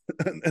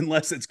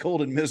 unless it's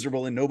cold and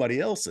miserable and nobody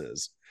else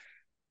is.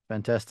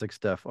 Fantastic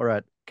stuff. All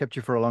right. Kept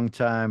you for a long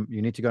time.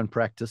 You need to go and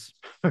practice.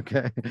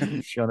 Okay.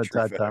 You're on a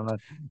tight timeline.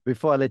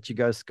 Before I let you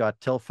go, Scott,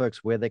 tell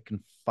folks where they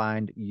can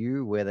find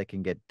you, where they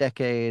can get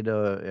Decade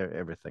or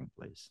everything,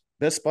 please.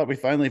 Best spot, we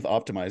finally have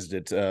optimized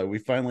it. We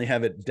finally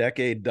have it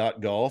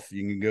decade.golf.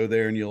 You can go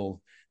there and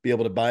you'll be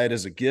able to buy it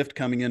as a gift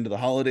coming into the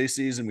holiday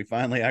season. We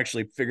finally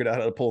actually figured out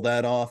how to pull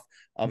that off.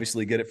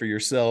 Obviously, get it for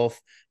yourself.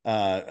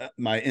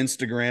 My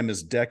Instagram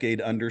is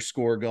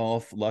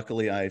decade_golf.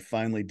 Luckily, I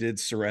finally did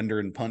surrender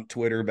and punt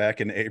Twitter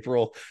back in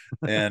April.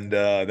 And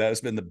that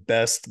has been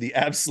the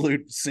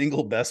absolute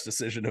single best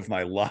decision of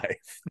my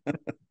life.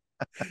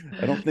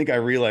 I don't think I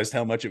realized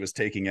how much it was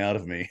taking out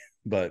of me,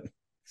 but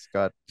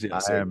Scott, yeah,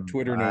 so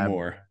Twitter no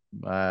more.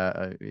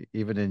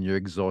 Even in your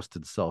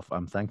exhausted self,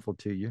 I'm thankful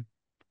to you.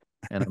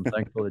 And I'm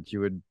thankful that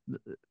you would,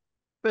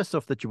 first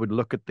off, that you would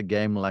look at the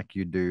game like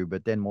you do,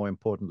 but then more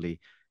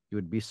importantly, you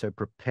would be so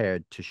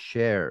prepared to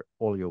share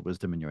all your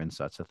wisdom and your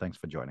insights. So thanks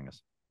for joining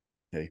us.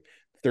 Hey,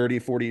 30,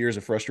 40 years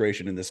of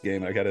frustration in this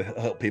game. I got to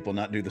help people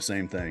not do the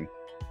same thing.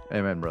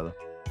 Amen, brother.